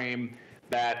a cream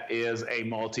that is a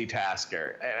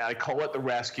multitasker. And I call it the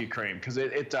rescue cream because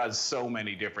it does so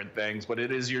many different things, but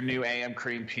it is your new AM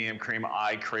cream, PM cream,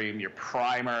 eye cream, your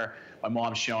primer. My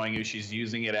mom's showing you she's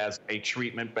using it as a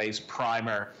treatment-based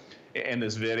primer in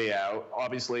this video.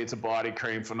 Obviously, it's a body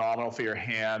cream, phenomenal for your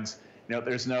hands. You know,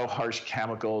 there's no harsh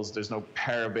chemicals, there's no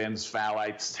parabens,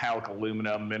 phthalates, talc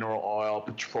aluminum, mineral oil,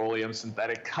 petroleum,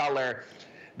 synthetic color.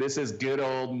 This is good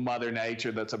old Mother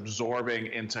Nature that's absorbing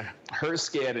into her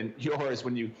skin and yours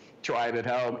when you try it at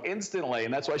home instantly.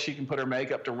 And that's why she can put her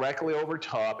makeup directly over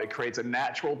top. It creates a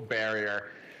natural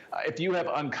barrier. If you have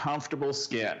uncomfortable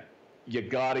skin, you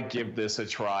gotta give this a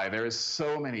try. There is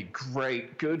so many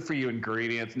great, good for you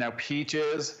ingredients. Now,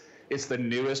 Peaches, it's the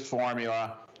newest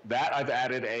formula. That I've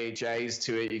added AHAs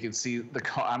to it. You can see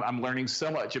I'm learning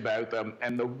so much about them,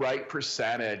 and the right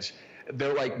percentage.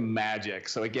 They're like magic.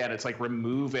 So again, it's like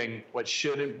removing what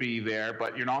shouldn't be there,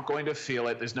 but you're not going to feel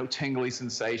it. There's no tingly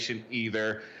sensation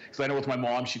either. Because I know with my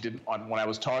mom, she didn't, when I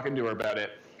was talking to her about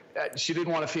it, she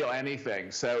didn't want to feel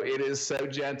anything. So it is so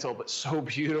gentle, but so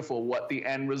beautiful what the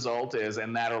end result is.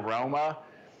 And that aroma,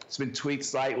 it's been tweaked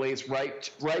slightly. It's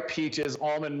ripe peaches,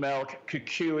 almond milk,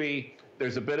 kukui.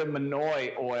 There's a bit of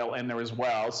Manoi oil in there as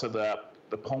well. So the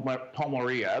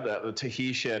Palmaria, the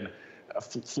Tahitian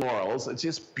florals, it's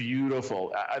just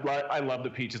beautiful. I love the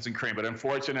Peaches and Cream, but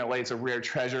unfortunately it's a rare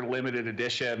treasure, limited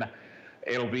edition.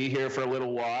 It'll be here for a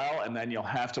little while, and then you'll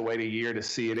have to wait a year to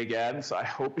see it again. So I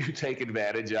hope you take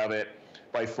advantage of it.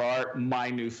 By far, my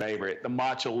new favorite. The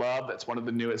Matcha Love, that's one of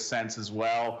the newest scents as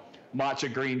well.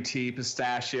 Matcha green tea,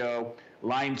 pistachio,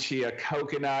 lime chia,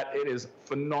 coconut. It is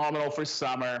phenomenal for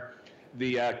summer.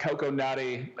 The Cocoa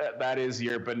Nutty, that is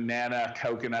your banana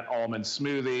coconut almond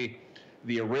smoothie.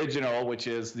 The original, which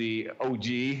is the OG,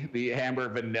 the amber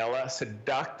vanilla,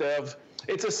 seductive.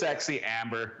 It's a sexy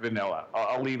amber vanilla.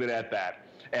 I'll leave it at that.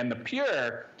 And the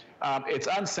pure, it's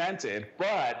unscented,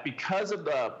 but because of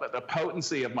the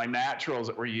potency of my naturals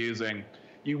that we're using,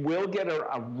 You will get an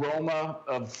aroma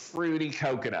of fruity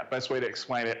coconut, best way to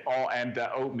explain it, and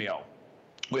oatmeal,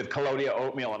 with collodial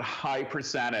oatmeal at a high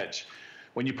percentage.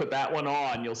 When you put that one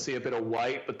on, you'll see a bit of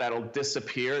white, but that'll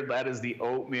disappear. That is the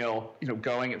oatmeal,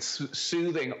 going and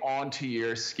soothing onto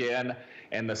your skin,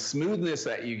 and the smoothness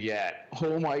that you get.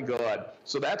 Oh my God.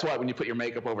 So that's why when you put your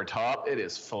makeup over top, it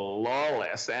is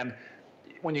flawless. And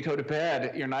when you go to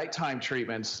bed, your nighttime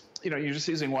treatments, you're just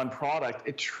using one product.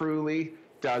 It truly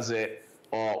does it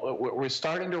all. We're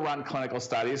starting to run clinical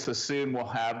studies, so soon we'll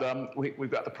have them. We've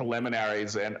got the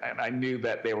preliminaries, and I knew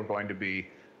that they were going to be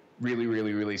really,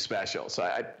 really, really special. So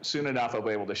soon enough, I'll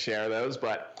be able to share those,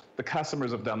 but the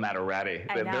customers have done that already.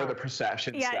 They're the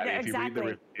perception study. Exactly. If you read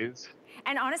the reviews.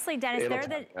 And honestly, Dennis,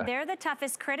 they're the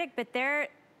toughest critic, but they're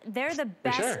the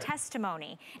best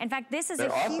testimony. In fact, this is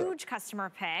a huge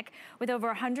customer pick with over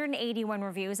 181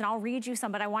 reviews, and I'll read you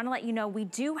some, but I want to let you know we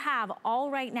do have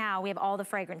right now, we have all the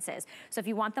fragrances. So if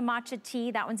you want the matcha tea,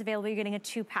 that one's available. You're getting a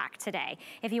 2-pack today.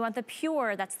 If you want the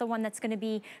pure, that's the one that's going to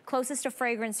be closest to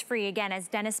fragrance-free. Again, as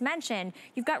Dennis mentioned,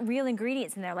 you've got real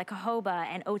ingredients in there like jojoba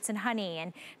and oats and honey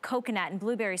and coconut and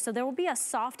blueberries. So there will be a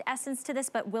soft essence to this,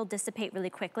 but will dissipate really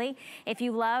quickly. If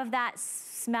you love that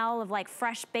smell of like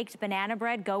fresh baked banana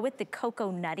bread, go with the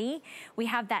Cocoa Nutty. We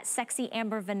have that sexy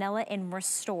amber vanilla in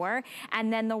Restore,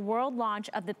 and then the world launch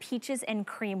of the Peaches and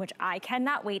Cream, which I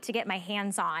cannot wait to get my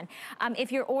hands on.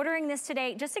 If you're ordering this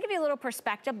today, just to give you a little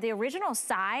perspective, the original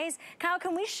size, Kyle,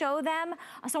 can we show them?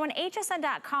 So on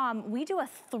hsn.com, we do a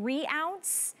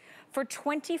 3-ounce for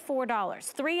 $24,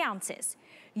 3 ounces.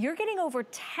 You're getting over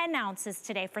 10 ounces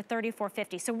today for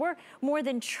 $34.50. So we're more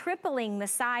than tripling the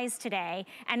size today,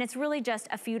 and it's really just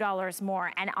a few dollars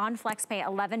more. And on FlexPay,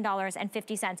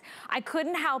 $11.50. I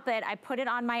couldn't help it. I put it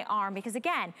on my arm because,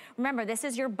 again, remember, this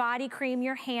is your body cream,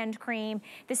 your hand cream.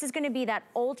 This is gonna be that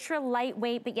ultra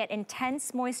lightweight but yet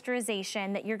intense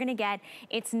moisturization that you're gonna get.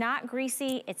 It's not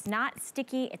greasy, it's not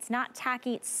sticky, it's not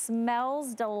tacky, it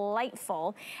smells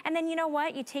delightful. And then you know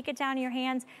what? You take it down in your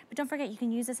hands, but don't forget, you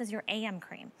can use this as your AM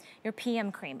cream, your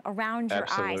PM cream, around your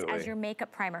eyes as your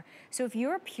makeup primer. So if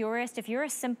you're a purist, if you're a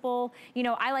simple,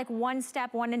 I like one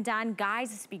step, one and done, guys,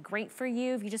 this would be great for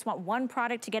you. If you just want one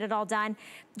product to get it all done.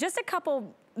 Just a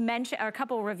couple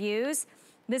reviews.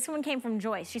 This one came from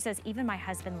Joyce. She says, even my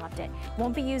husband loved it.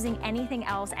 Won't be using anything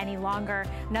else any longer.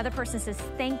 Another person says,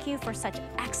 thank you for such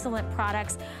excellent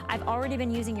products. I've already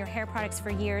been using your hair products for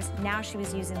years. Now she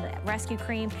was using the Rescue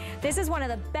Cream. This is one of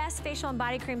the best facial and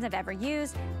body creams I've ever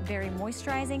used. Very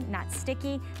moisturizing, not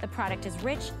sticky. The product is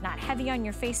rich, not heavy on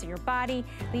your face or your body.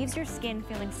 Leaves your skin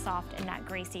feeling soft and not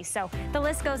greasy. So the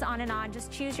list goes on and on.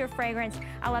 Just choose your fragrance,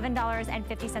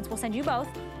 $11.50. We'll send you both,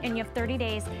 and you have 30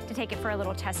 days to take it for a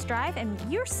little test drive, and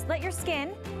let your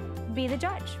skin be the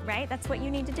judge, right? That's what you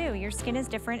need to do. Your skin is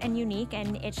different and unique,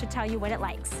 and it should tell you what it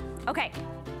likes. Okay,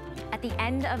 at the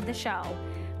end of the show,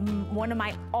 one of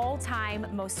my all-time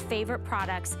most favorite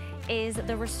products is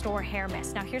the Restore Hair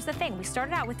Mist. Now here's the thing, we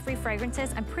started out with 3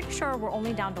 fragrances. I'm pretty sure we're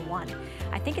only down to 1.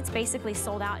 I think it's basically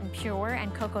sold out in Pure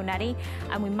and Cocoa Nutty,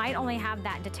 and we might only have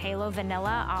that Detalo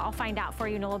Vanilla. I'll find out for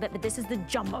you in a little bit, but this is the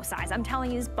jumbo size. I'm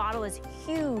telling you, this bottle is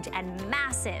huge and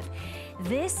massive.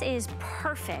 This is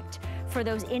perfect for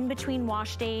those in-between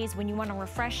wash days when you want to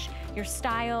refresh your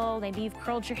style. Maybe you've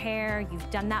curled your hair, you've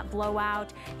done that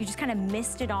blowout, you just kind of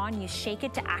mist it on, you shake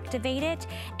it to activate it,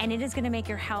 and it is going to make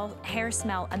your hair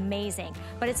smell amazing.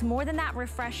 But it's more than that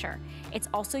refresher. It's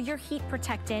also your heat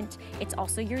protectant, it's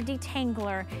also your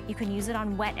detangler. You can use it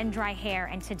on wet and dry hair,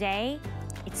 and today,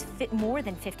 it's more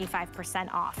than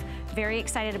 55% off. Very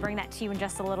excited to bring that to you in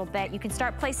just a little bit. You can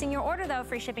start placing your order though,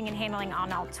 free shipping and handling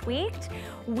on all Tweaked.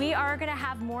 We are gonna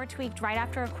have more Tweaked right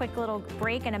after a quick little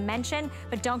break and a mention,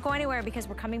 but don't go anywhere because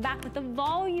we're coming back with the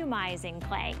volumizing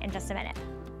clay in just a minute.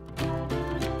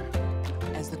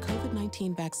 As the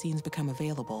COVID-19 vaccines become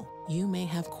available, you may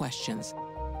have questions,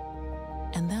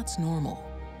 and that's normal.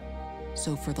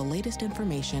 So for the latest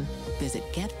information, visit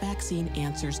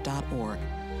getvaccineanswers.org.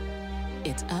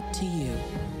 It's up to you.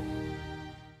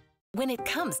 When it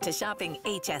comes to shopping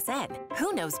HSN,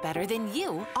 who knows better than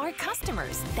you, our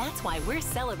customers? That's why we're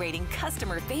celebrating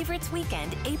Customer Favorites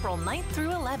Weekend, April 9th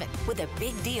through 11th, with a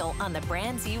big deal on the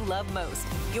brands you love most.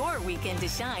 Your weekend to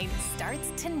shine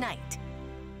starts tonight.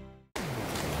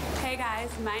 Hey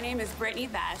guys, my name is Brittany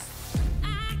Best.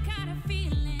 I got a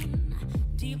feeling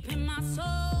deep in my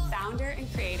soul. Founder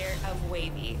and creator of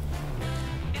Wavy.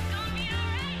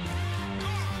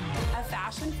 A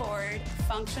fashion-forward,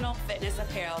 functional fitness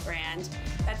apparel brand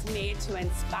that's made to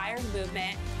inspire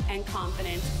movement and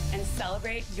confidence and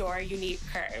celebrate your unique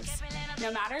curves.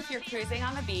 No matter if you're cruising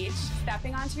on the beach,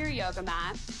 stepping onto your yoga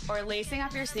mat, or lacing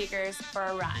up your sneakers for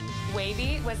a run,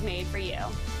 Wavy was made for you.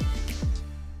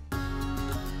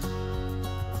 I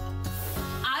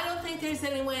don't think there's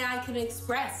any way I can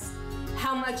express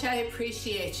how much I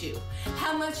appreciate you,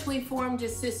 how much we formed a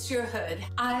sisterhood.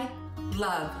 I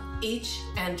love each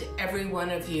and every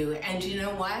one of you. And you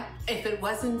know what? If it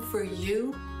wasn't for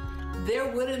you, there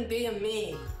wouldn't be a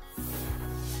me.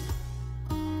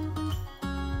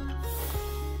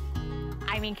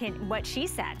 I mean, what she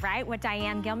said, right? What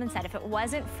Diane Gilman said. If it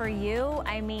wasn't for you,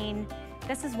 I mean,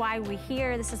 this is why we're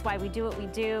here. This is why we do what we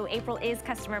do. April is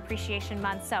Customer Appreciation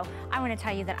Month, so I want to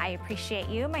tell you that I appreciate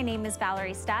you. My name is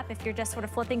Valerie Stepp. If you're just sort of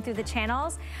flipping through the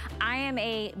channels, I am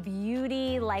a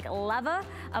beauty lover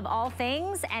of all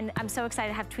things, and I'm so excited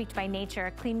to have Tweaked by Nature,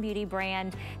 a clean beauty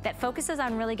brand that focuses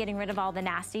on really getting rid of all the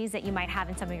nasties that you might have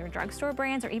in some of your drugstore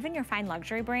brands or even your fine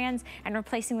luxury brands, and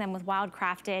replacing them with wild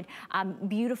crafted,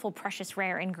 beautiful, precious,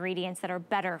 rare ingredients that are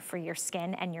better for your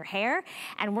skin and your hair.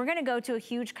 And we're gonna go to a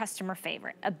huge customer favorite.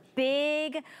 A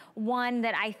big one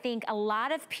that I think a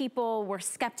lot of people were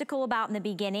skeptical about in the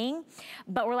beginning,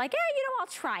 but we're like, yeah, you know, I'll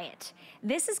try it.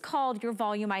 This is called your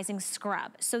volumizing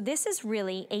scrub. So this is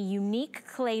really a unique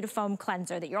clay to foam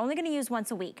cleanser that you're only gonna use once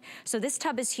a week. So this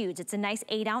tub is huge. It's a nice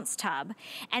 8-ounce tub,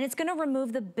 and it's gonna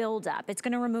remove the buildup. It's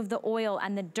gonna remove the oil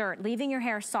and the dirt, leaving your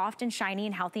hair soft and shiny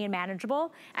and healthy and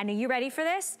manageable. And are you ready for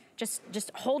this?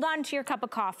 Just hold on to your cup of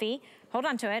coffee, hold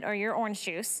on to it, or your orange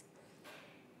juice.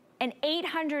 An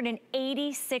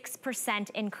 886%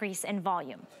 increase in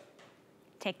volume.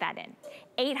 Take that in.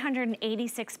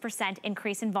 886%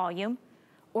 increase in volume,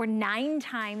 or 9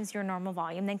 times your normal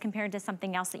volume than compared to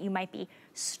something else that you might be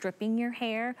stripping your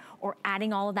hair or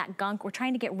adding all of that gunk. We're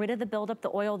trying to get rid of the buildup, the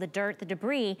oil, the dirt, the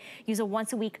debris. Use a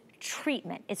once-a-week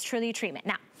treatment. It's truly a treatment.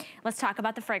 Now, let's talk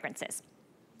about the fragrances.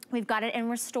 We've got it in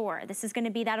Restore. This is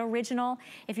gonna be that original.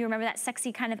 If you remember that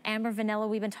sexy kind of amber vanilla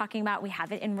we've been talking about, we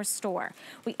have it in Restore.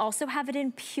 We also have it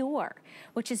in Pure,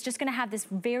 which is just gonna have this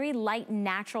very light,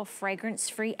 natural,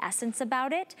 fragrance-free essence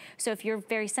about it. So if you're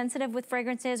very sensitive with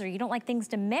fragrances or you don't like things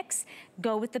to mix,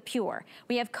 go with the Pure.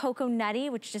 We have Cocoa Nutty,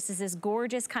 which just is this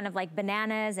gorgeous kind of like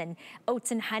bananas and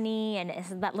oats and honey and it's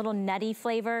that little nutty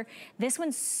flavor. This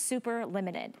one's super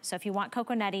limited. So if you want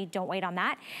Cocoa Nutty, don't wait on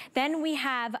that. Then we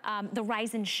have the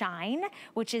Rise and Shine,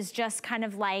 which is just kind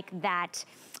of like that,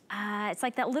 it's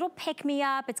like that little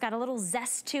pick-me-up. It's got a little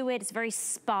zest to it. It's very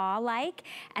spa-like.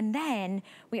 And then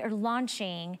we are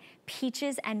launching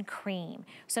Peaches and Cream.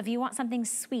 So if you want something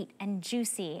sweet and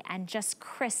juicy and just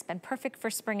crisp and perfect for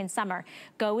spring and summer,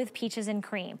 go with Peaches and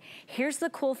Cream. Here's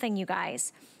the cool thing, you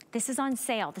guys. This is on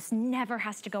sale. This never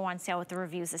has to go on sale with the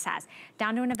reviews this has.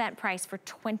 Down to an event price for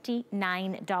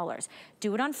 $29.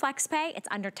 Do it on FlexPay. It's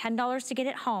under $10 to get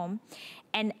it home.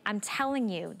 And I'm telling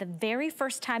you, the very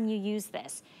first time you use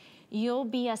this, you'll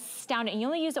be astounded. And you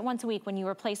only use it once a week when you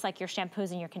replace like your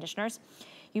shampoos and your conditioners.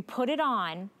 You put it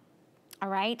on, all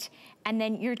right? And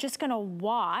then you're just gonna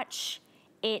watch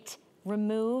it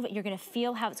remove. You're gonna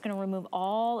feel how it's gonna remove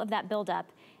all of that buildup.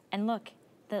 And look,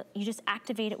 you just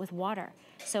activate it with water.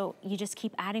 So you just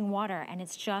keep adding water and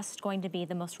it's just going to be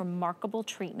the most remarkable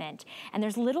treatment. And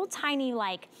there's little tiny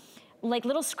like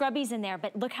little scrubbies in there,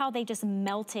 but look how they just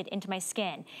melted into my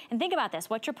skin. And think about this,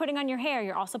 what you're putting on your hair,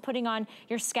 you're also putting on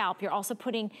your scalp, you're also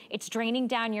it's draining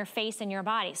down your face and your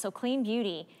body. So clean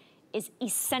beauty is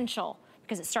essential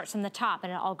because it starts from the top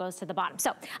and it all goes to the bottom.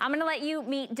 So I'm gonna let you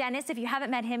meet Dennis. If you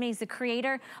haven't met him, he's the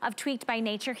creator of Tweaked by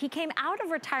Nature. He came out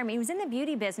of retirement. He was in the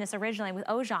beauty business originally with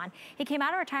Ojan. He came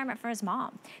out of retirement for his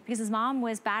mom because his mom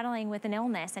was battling with an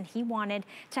illness and he wanted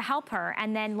to help her.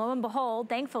 And then lo and behold,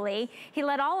 thankfully, he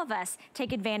let all of us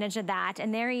take advantage of that.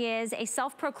 And there he is, a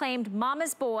self-proclaimed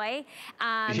mama's boy,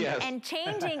 yes. and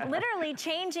literally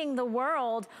changing the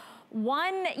world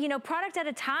one, product at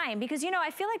a time. Because,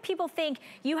 I feel like people think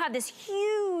you have this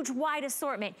huge, wide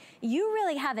assortment. You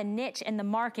really have a niche in the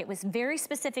market with very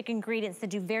specific ingredients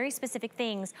that do very specific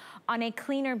things on a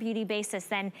cleaner beauty basis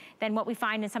than what we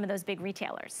find in some of those big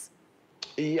retailers.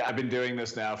 Yeah, I've been doing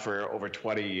this now for over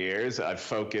 20 years. I've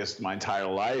focused my entire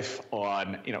life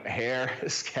on, hair,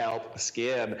 scalp,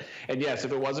 skin. And yes,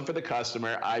 if it wasn't for the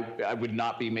customer, I would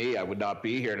not be me. I would not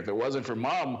be here. And if it wasn't for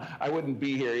Mom, I wouldn't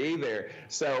be here either.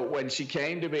 So when she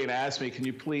came to me and asked me, can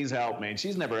you please help me? And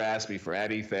she's never asked me for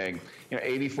anything.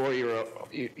 84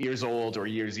 years old or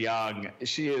years young.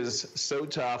 She is so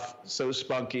tough, so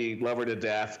spunky, love her to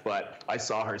death, but I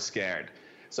saw her scared.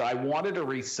 So I wanted to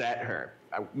reset her.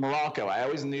 Morocco, I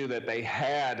always knew that they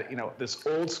had, this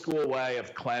old school way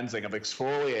of cleansing, of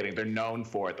exfoliating. They're known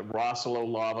for it. The Rossolo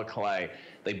lava clay.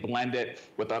 They blend it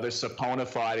with other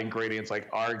saponified ingredients like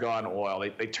argan oil.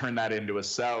 They turn that into a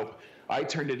soap. I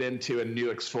turned it into a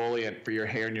new exfoliant for your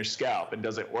hair and your scalp. And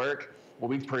does it work? Well,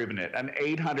 we've proven it. An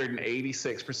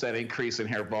 886% increase in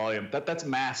hair volume. That's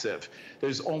massive.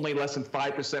 There's only less than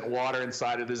 5% water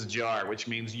inside of this jar, which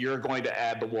means you're going to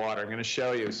add the water. I'm going to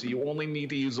show you. So you only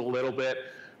need to use a little bit.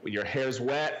 When your hair's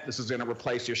wet, this is going to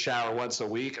replace your shower once a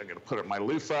week. I'm going to put it in my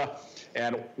loofah.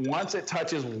 And once it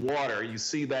touches water, you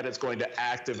see that it's going to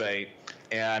activate.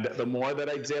 And the more that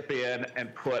I dip in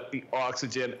and put the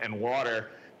oxygen and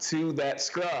water to that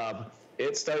scrub,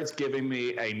 it starts giving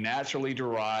me a naturally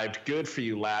derived,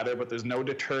 good-for-you lather, but there's no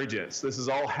detergents. This is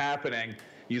all happening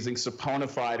using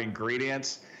saponified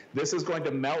ingredients. This is going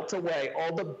to melt away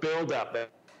all the buildup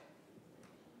that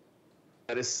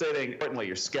is sitting, certainly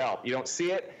your scalp. You don't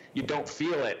see it, you don't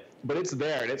feel it, but it's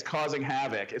there, and it's causing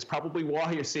havoc. It's probably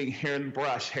why you're seeing hair in the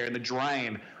brush, hair in the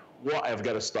drain. Well, I've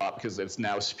got to stop because it's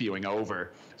now spewing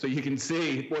over. So you can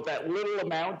see what that little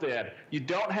amount did. You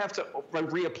don't have to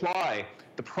reapply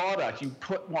the product. You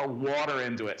put more water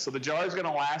into it. So the jar is going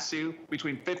to last you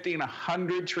between 50 and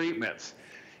 100 treatments.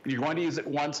 And you're going to use it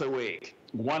once a week.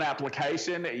 One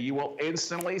application, you will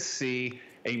instantly see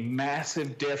a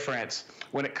massive difference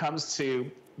when it comes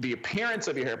to the appearance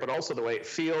of your hair, but also the way it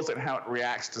feels and how it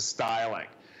reacts to styling.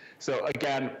 So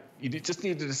again, you just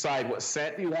need to decide what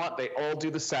scent you want. They all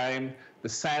do the same. The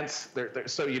scents, they're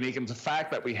so unique. And the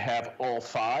fact that we have all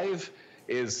 5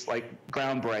 is like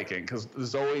groundbreaking, because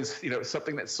there's always,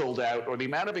 something that's sold out, or the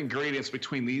amount of ingredients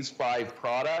between these 5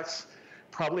 products,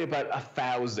 probably about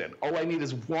 1,000. All I need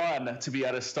is one to be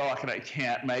out of stock, and I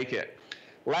can't make it.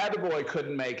 Latherboy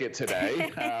couldn't make it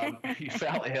today. He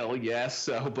fell ill, yes,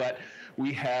 but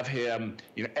we have him,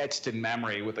 etched in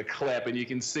memory with a clip, and you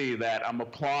can see that I'm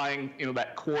applying,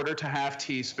 that 1/4 to 1/2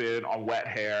 teaspoon on wet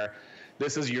hair.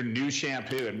 This is your new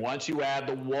shampoo, and once you add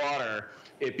the water,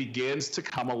 it begins to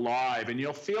come alive, and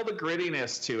you'll feel the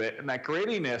grittiness to it, and that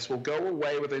grittiness will go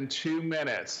away within 2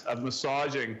 minutes of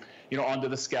massaging, onto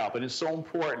the scalp, and it's so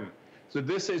important. So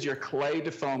this is your clay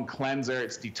to foam cleanser.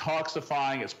 It's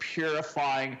detoxifying, it's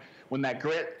purifying. When that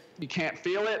grit, you can't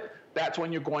feel it, that's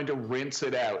when you're going to rinse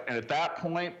it out. And at that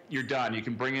point, you're done. You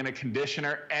can bring in a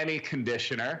conditioner, any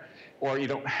conditioner, or you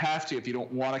don't have to if you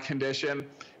don't want to condition,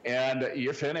 and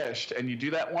you're finished. And you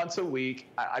do that once a week.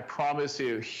 I promise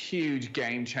you, huge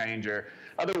game changer.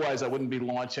 Otherwise, I wouldn't be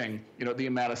launching, the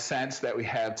amount of scents that we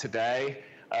have today.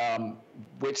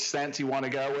 Which scent you want to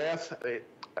go with?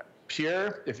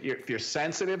 Pure, if you're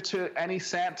sensitive to any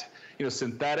scent,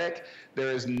 synthetic,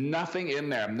 there is nothing in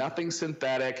there, nothing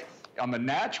synthetic. On the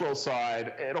natural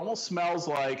side, it almost smells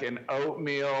like an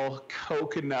oatmeal,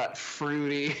 coconut,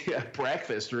 fruity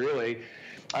breakfast, really.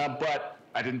 But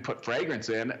I didn't put fragrance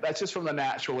in. That's just from the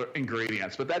natural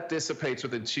ingredients, but that dissipates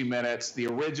within 2 minutes. The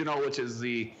original, which is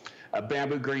the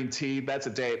bamboo green tea, that's a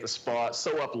day at the spa.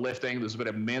 So uplifting. There's a bit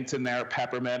of mint in there,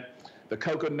 peppermint. The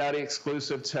coconutty,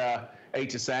 exclusive to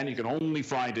HSN, you can only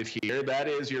find it here. That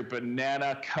is your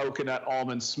banana coconut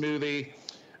almond smoothie.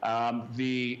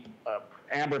 The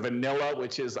amber vanilla,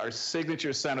 which is our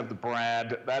signature scent of the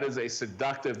brand. That is a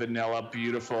seductive vanilla,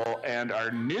 beautiful. And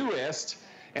our newest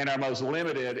and our most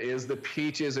limited is the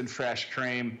peaches and fresh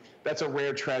cream. That's a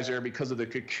rare treasure because of the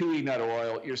kukui nut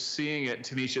oil. You're seeing it in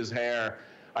Tanisha's hair.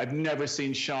 I've never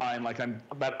seen shine like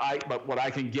but what I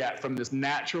can get from this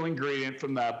natural ingredient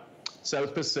from the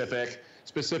South Pacific,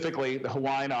 specifically the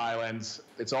Hawaiian Islands.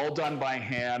 It's all done by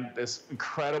hand. This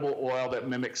incredible oil that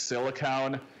mimics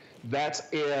silicone,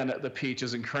 that's in the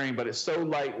peaches and cream, but it's so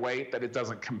lightweight that it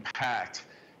doesn't compact,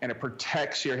 and it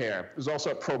protects your hair. There's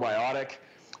also a probiotic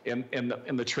in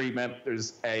the treatment.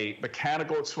 There's a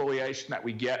mechanical exfoliation that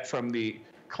we get from the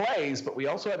clays, but we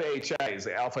also have AHAs,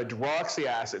 the alpha hydroxy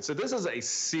acid. So this is a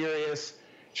serious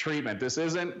treatment. This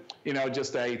isn't,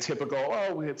 just a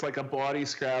typical, it's like a body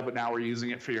scrub, but now we're using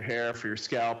it for your hair, for your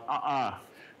scalp. A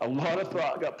lot of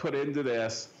thought got put into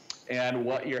this and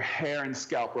what your hair and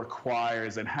scalp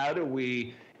requires, and how do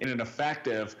we, in an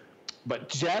effective but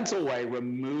gentle way,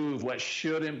 remove what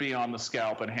shouldn't be on the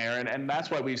scalp and hair. And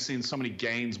that's why we've seen so many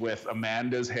gains with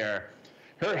Amanda's hair.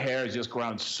 Her hair has just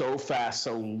grown so fast,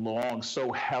 so long,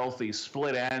 so healthy.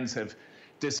 Split ends have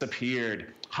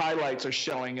disappeared. Highlights are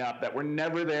showing up that were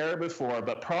never there before,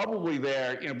 but probably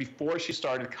there, before she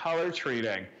started color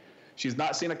treating. She's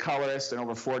not seen a colorist in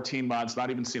over 14 months,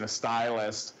 not even seen a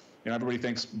stylist. Everybody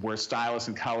thinks we're stylists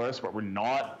and colorists, but we're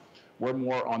not. We're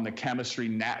more on the chemistry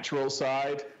natural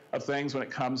side of things when it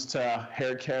comes to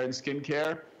hair care and skin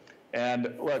care.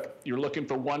 And look, you're looking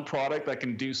for one product that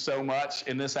can do so much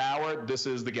in this hour, this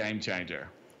is the game changer.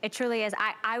 It truly is.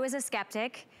 I was a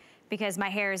skeptic because my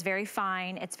hair is very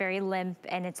fine, it's very limp,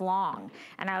 and it's long.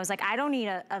 And I was like, I don't need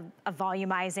a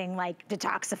volumizing, like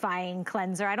detoxifying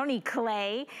cleanser. I don't need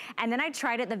clay. And then I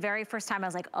tried it the very first time. I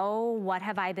was like, oh, what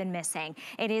have I been missing?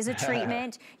 It is a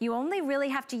treatment. You only really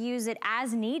have to use it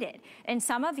as needed. And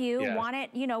some of you want it,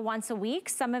 you know, once a week.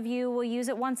 Some of you will use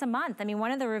it once a month. I mean,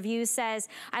 one of the reviews says,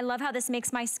 I love how this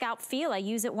makes my scalp feel. I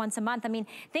use it once a month. I mean,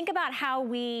 think about how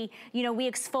we, you know,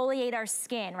 we exfoliate our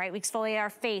skin, right? We exfoliate our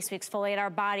face, we exfoliate our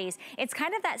bodies. It's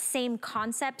kind of that same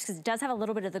concept because it does have a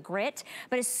little bit of the grit,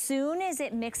 but as soon as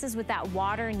it mixes with that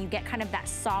water and you get kind of that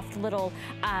soft little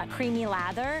creamy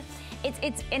lather,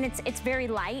 it's very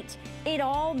light. It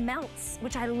all melts,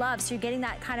 which I love. So you're getting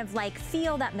that kind of like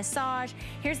feel, that massage.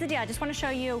 Here's the deal. I just want to show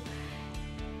you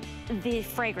the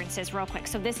fragrances real quick.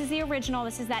 So this is the original.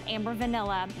 This is that amber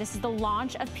vanilla. This is the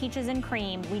launch of peaches and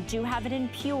cream. We do have it in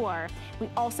pure. We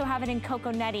also have it in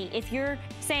cocoa nutty. If you're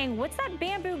saying, what's that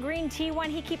bamboo green tea one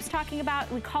he keeps talking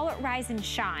about? We call it Rise and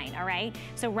Shine, all right?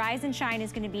 So Rise and Shine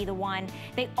is gonna be the one.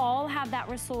 They all have that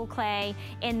Rasul clay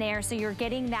in there, so you're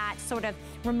getting that sort of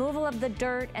removal of the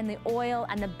dirt and the oil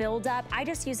and the buildup. I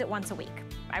just use it once a week.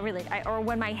 Or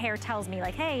when my hair tells me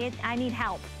like, hey, I need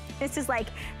help. This is like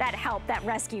that help, that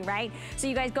rescue, right? So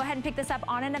you guys go ahead and pick this up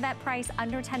on an event price.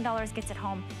 Under $10 gets it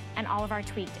home, and all of our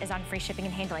Tweaked is on free shipping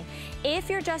and handling. If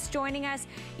you're just joining us,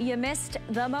 you missed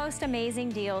the most amazing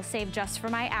deal saved just for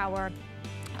my hour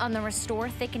on the Restore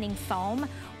Thickening Foam.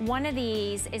 One of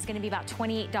these is gonna be about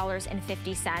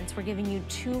 $28.50. We're giving you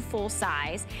 2 full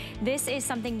size. This is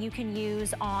something you can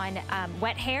use on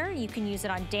wet hair, you can use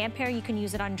it on damp hair, you can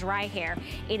use it on dry hair.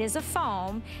 It is a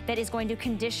foam that is going to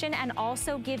condition and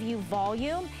also give you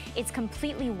volume. It's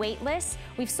completely weightless.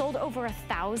 We've sold over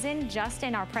 1,000 just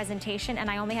in our presentation, and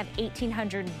I only have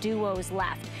 1,800 duos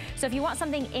left. So if you want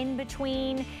something in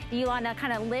between, you wanna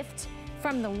kind of lift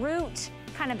from the root,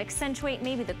 kind of accentuate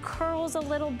maybe the curls a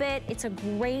little bit. It's a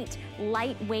great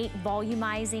lightweight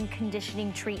volumizing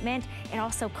conditioning treatment. It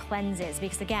also cleanses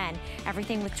because again,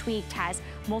 everything with Tweaked has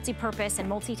multi-purpose and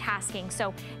multitasking.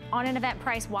 So on an event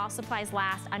price while supplies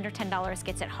last, under $10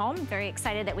 gets it home. Very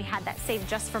excited that we had that saved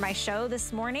just for my show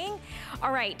this morning.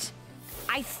 All right,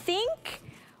 I think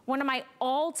one of my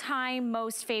all-time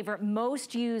most favorite,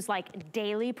 most used like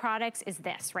daily products is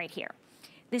this right here.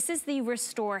 This is the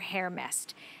Restore Hair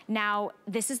Mist. Now,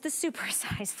 this is the super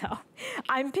size though.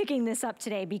 I'm picking this up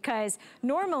today because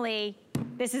normally,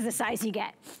 this is the size you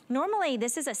get. Normally,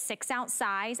 this is a 6-ounce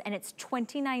size and it's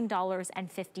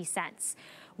 $29.50.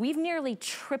 We've nearly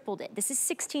tripled it. This is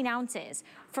 16 ounces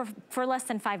for less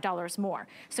than $5 more.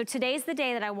 So today's the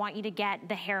day that I want you to get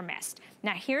the hair mist.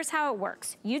 Now, here's how it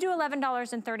works. You do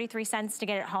 $11.33 to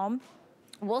get it home.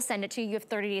 We'll send it to you. You have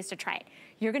 30 days to try it.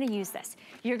 You're gonna use this.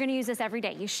 You're gonna use this every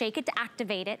day. You shake it to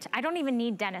activate it. I don't even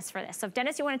need Dennis for this. So if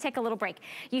Dennis, you wanna take a little break.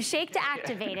 You shake to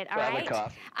activate it, all right?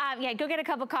 Yeah, go get a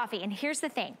cup of coffee. And here's the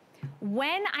thing.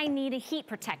 When I need a heat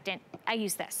protectant, I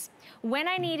use this. When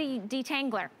I need a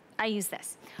detangler, I use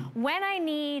this. When I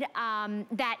need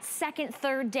that second,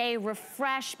 third day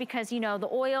refresh because, you know, the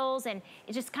oils and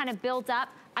it just kind of builds up,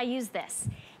 I use this.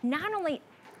 Not only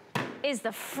is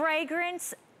the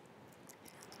fragrance,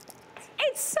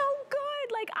 it's so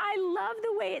good. Like, I love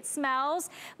the way it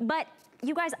smells, but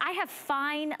you guys, I have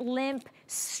fine, limp,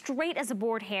 straight as a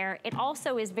board hair. It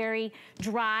also is very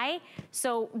dry.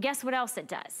 So guess what else it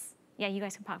does? Yeah, you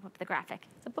guys can pop up the graphic.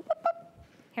 So, boop, boop, boop.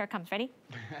 Here it comes, ready?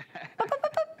 Boop, boop, boop,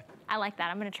 boop. I like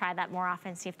that. I'm gonna try that more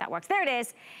often, see if that works. There it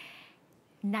is.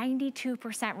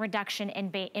 92% reduction in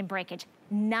breakage.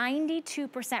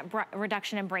 92%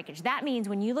 reduction in breakage. That means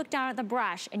when you look down at the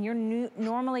brush and you're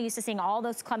normally used to seeing all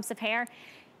those clumps of hair,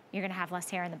 you're gonna have less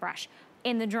hair in the brush.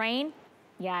 In the drain,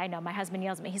 yeah, I know, my husband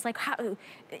yells at me. He's like,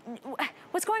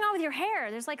 what's going on with your hair?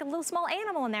 There's like a little small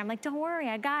animal in there. I'm like, don't worry,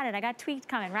 I got it. I got Tweaked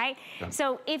coming, right? Yeah.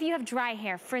 So if you have dry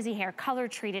hair, frizzy hair, color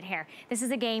treated hair, this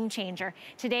is a game changer.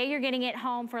 Today you're getting it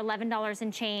home for $11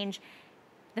 and change.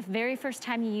 The very first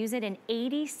time you use it, an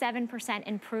 87%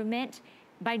 improvement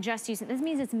by just using it. This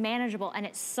means it's manageable and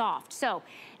it's soft. So,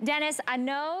 Dennis, I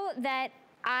know that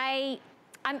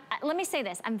let me say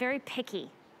this, I'm very picky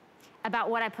about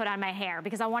what I put on my hair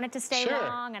because I want it to stay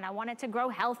long and I want it to grow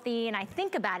healthy and I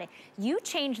think about it. You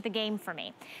changed the game for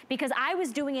me because I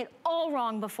was doing it all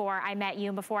wrong before I met you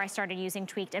and before I started using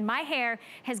Tweaked, and my hair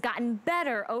has gotten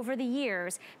better over the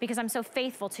years because I'm so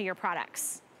faithful to your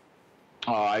products.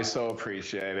 Oh, I so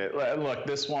appreciate it. Look,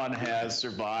 this one has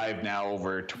survived now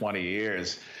over 20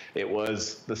 years. It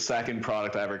was the second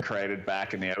product I ever created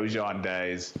back in the Ojon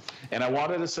days. And I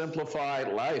wanted to simplify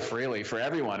life, really, for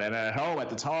everyone. And at home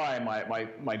at the time,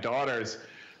 my daughter's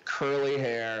curly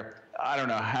hair, I don't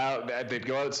know how, they'd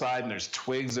go outside and there's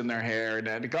twigs in their hair. And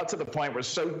it got to the point where it was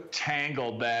so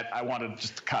tangled that I wanted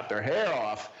just to cut their hair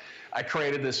off. I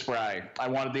created this spray. I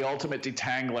wanted the ultimate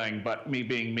detangling, but me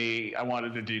being me, I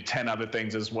wanted to do 10 other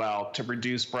things as well to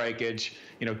reduce breakage,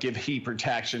 give heat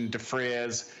protection,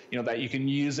 defrizz, that you can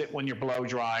use it when you're blow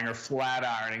drying or flat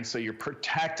ironing, so you're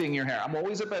protecting your hair. I'm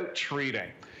always about treating.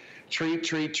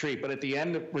 Treat. But at the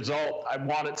end result, I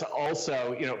want it to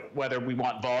also, whether we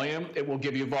want volume, it will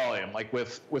give you volume. Like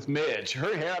with Midge,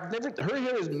 her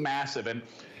hair is massive. And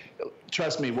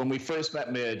trust me, when we first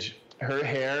met Midge, her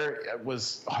hair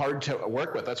was hard to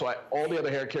work with. That's why all the other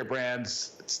hair care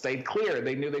brands stayed clear.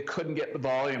 They knew they couldn't get the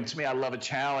volume. To me, I love a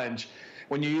challenge.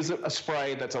 When you use a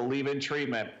spray that's a leave-in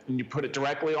treatment and you put it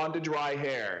directly onto dry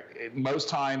hair, most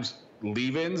times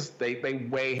leave-ins, they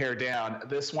weigh hair down.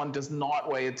 This one does not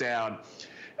weigh it down.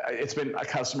 It's been a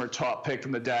customer top pick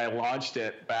from the day I launched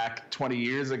it back 20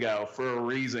 years ago for a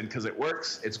reason, because it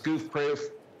works. It's goof-proof.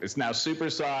 It's now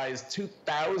supersized,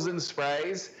 2,000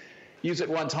 sprays. Use it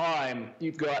one time,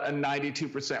 you've got a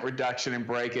 92% reduction in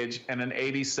breakage and an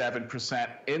 87%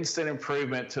 instant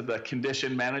improvement to the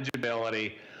condition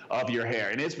manageability of your hair.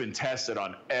 And it's been tested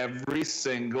on every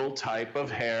single type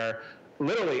of hair,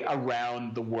 literally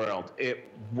around the world. It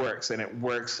works, and it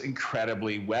works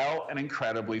incredibly well and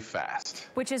incredibly fast.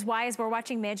 Which is why, as we're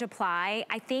watching Midge apply,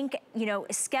 I think,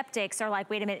 skeptics are like,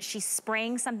 wait a minute, she's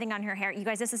spraying something on her hair. You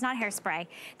guys, this is not hairspray.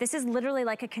 This is literally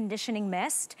like a conditioning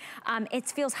mist. It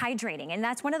feels hydrating, and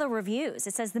that's one of the reviews.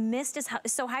 It says the mist is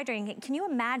so hydrating. Can you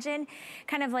imagine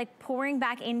kind of like pouring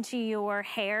back into your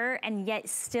hair and yet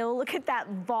still look at that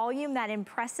volume, that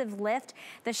impressive lift,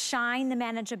 the shine, the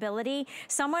manageability?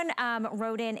 Someone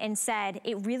wrote in and said,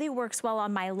 it really works well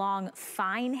on my long,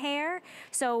 fine hair.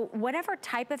 So whatever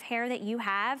type of hair that you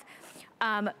have,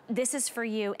 this is for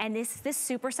you. And this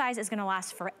super size is gonna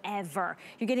last forever.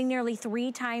 You're getting nearly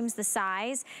 3 times the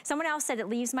size. Someone else said it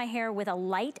leaves my hair with a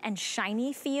light and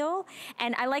shiny feel.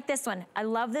 And I like this one. I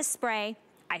love this spray.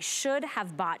 I should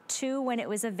have bought 2 when it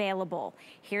was available.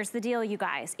 Here's the deal, you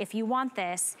guys. If you want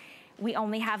this, we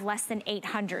only have less than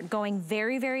 800, going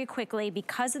very, very quickly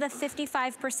because of the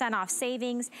 55% off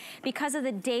savings, because of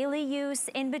the daily use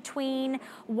in between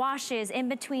washes, in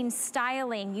between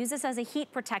styling. Use this as a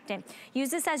heat protectant.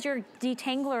 Use this as your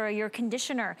detangler or your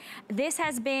conditioner. This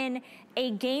has been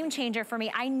a game changer for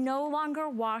me. I no longer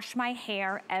wash my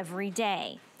hair every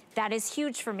day. That is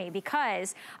huge for me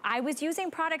because I was using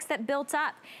products that built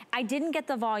up. I didn't get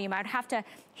the volume. I'd have to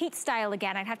heat style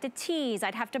again. I'd have to tease.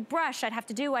 I'd have to brush. I'd have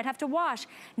to wash.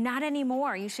 Not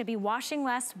anymore. You should be washing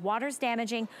less. Water's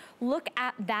damaging. Look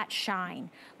at that shine.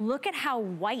 Look at how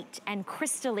white and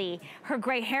crystally her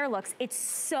gray hair looks. It's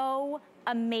so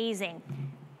amazing.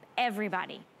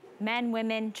 Everybody, men,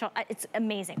 women, children, it's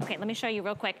amazing. Okay, let me show you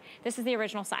real quick. This is the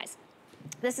original size.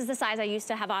 This is the size I used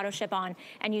to have auto ship on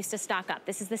and used to stock up.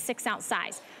 This is the 6-ounce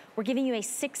size. We're giving you a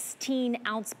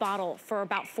 16-ounce bottle for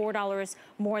about $4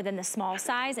 more than the small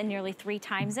size and nearly 3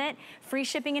 times it. Free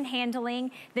shipping and handling.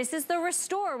 This is the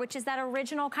Restore, which is that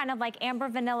original kind of like amber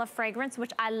vanilla fragrance,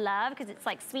 which I love because it's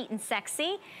like sweet and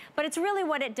sexy. But it's really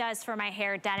what it does for my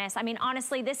hair, Dennis. I mean,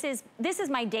 honestly, this is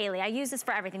my daily. I use this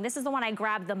for everything. This is the one I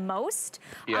grab the most,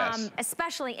 yes.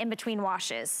 Especially in between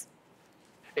washes.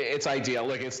 It's ideal.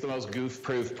 Look, it's the most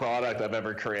goof-proof product I've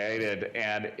ever created,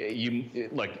 and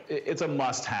it's a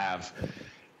must-have.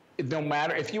 No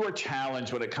matter if you are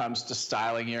challenged when it comes to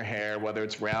styling your hair, whether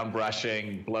it's round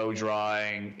brushing, blow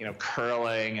drying,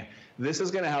 curling, this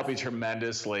is going to help you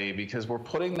tremendously because we're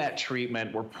putting that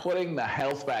treatment, we're putting the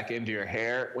health back into your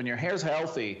hair. When your hair's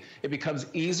healthy, it becomes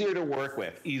easier to work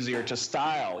with, easier to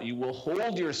style. You will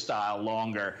hold your style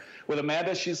longer. With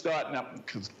Amanda, she's got, now,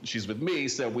 because she's with me,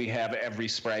 so we have every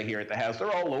spray here at the house.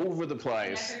 They're all over the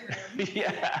place.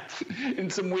 Yeah, in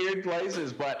some weird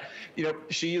places. But,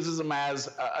 she uses them as,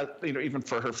 even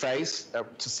for her face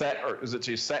to set, or is it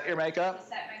to set your makeup? To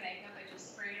set my makeup, I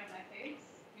just spray it on my face.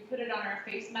 We put it on our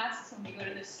face masks when we go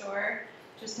to the store,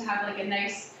 just to have like a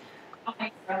nice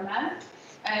aroma.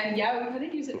 And yeah, we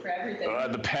couldn't use it for everything.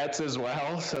 The pets as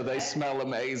well, so they smell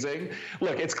amazing.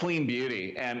 Look, it's clean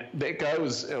beauty, and it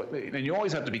goes, and you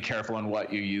always have to be careful on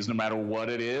what you use, no matter what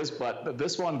it is, but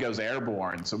this one goes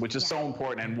airborne, so which is so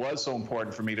important, and was so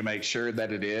important for me to make sure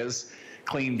that it is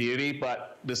clean beauty,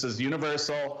 but this is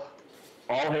universal,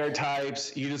 all hair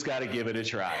types. You just got to give it a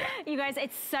try. You guys,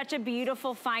 it's such a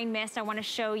beautiful fine mist. I want to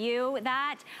show you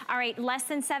that. All right, less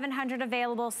than 700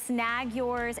 available. Snag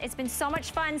yours. It's been so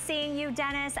much fun seeing you,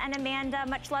 Dennis and Amanda.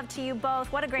 Much love to you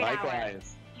both. What a great hour.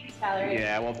 Likewise. Thanks, Valerie.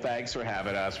 Yeah, well, thanks for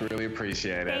having us. Really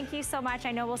appreciate it. Thank you so much.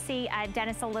 I know we'll see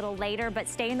Dennis a little later, but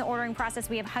stay in the ordering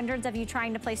process. We have hundreds of you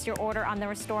trying to place your order on the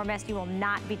Restore Mist. You will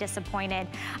not be disappointed.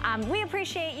 We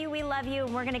appreciate you. We love you.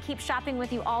 And we're going to keep shopping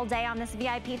with you all day on this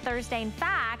VIP Thursday. In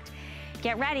fact,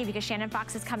 get ready because Shannon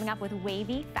Fox is coming up with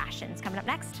wavy fashions. Coming up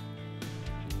next.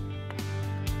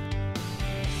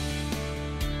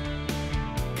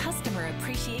 Customer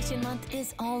Appreciation Month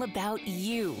is all about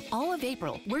you. All of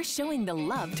April, we're showing the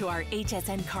love to our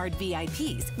HSN card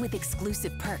VIPs with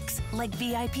exclusive perks like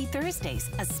VIP Thursdays,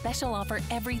 a special offer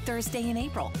every Thursday in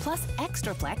April, plus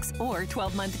Extra Flex or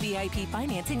 12-month VIP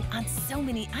financing on so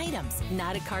many items.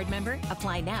 Not a card member?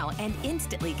 Apply now and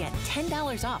instantly get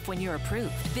 $10 off when you're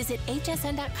approved. Visit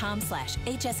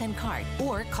hsn.com/HSN card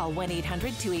or call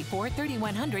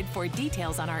 1-800-284-3100 for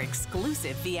details on our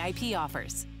exclusive VIP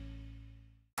offers.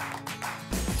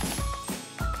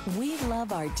 We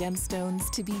love our gemstones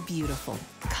to be beautiful,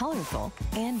 colorful,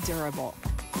 and durable.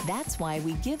 That's why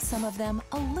we give some of them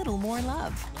a little more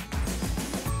love.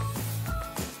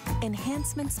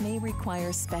 Enhancements may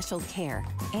require special care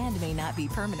and may not be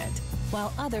permanent,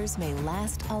 while others may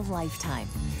last a lifetime.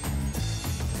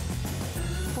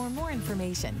 For more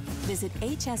information, visit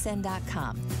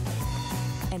hsn.com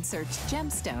and search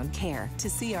Gemstone Care to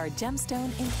see our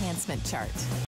gemstone enhancement chart.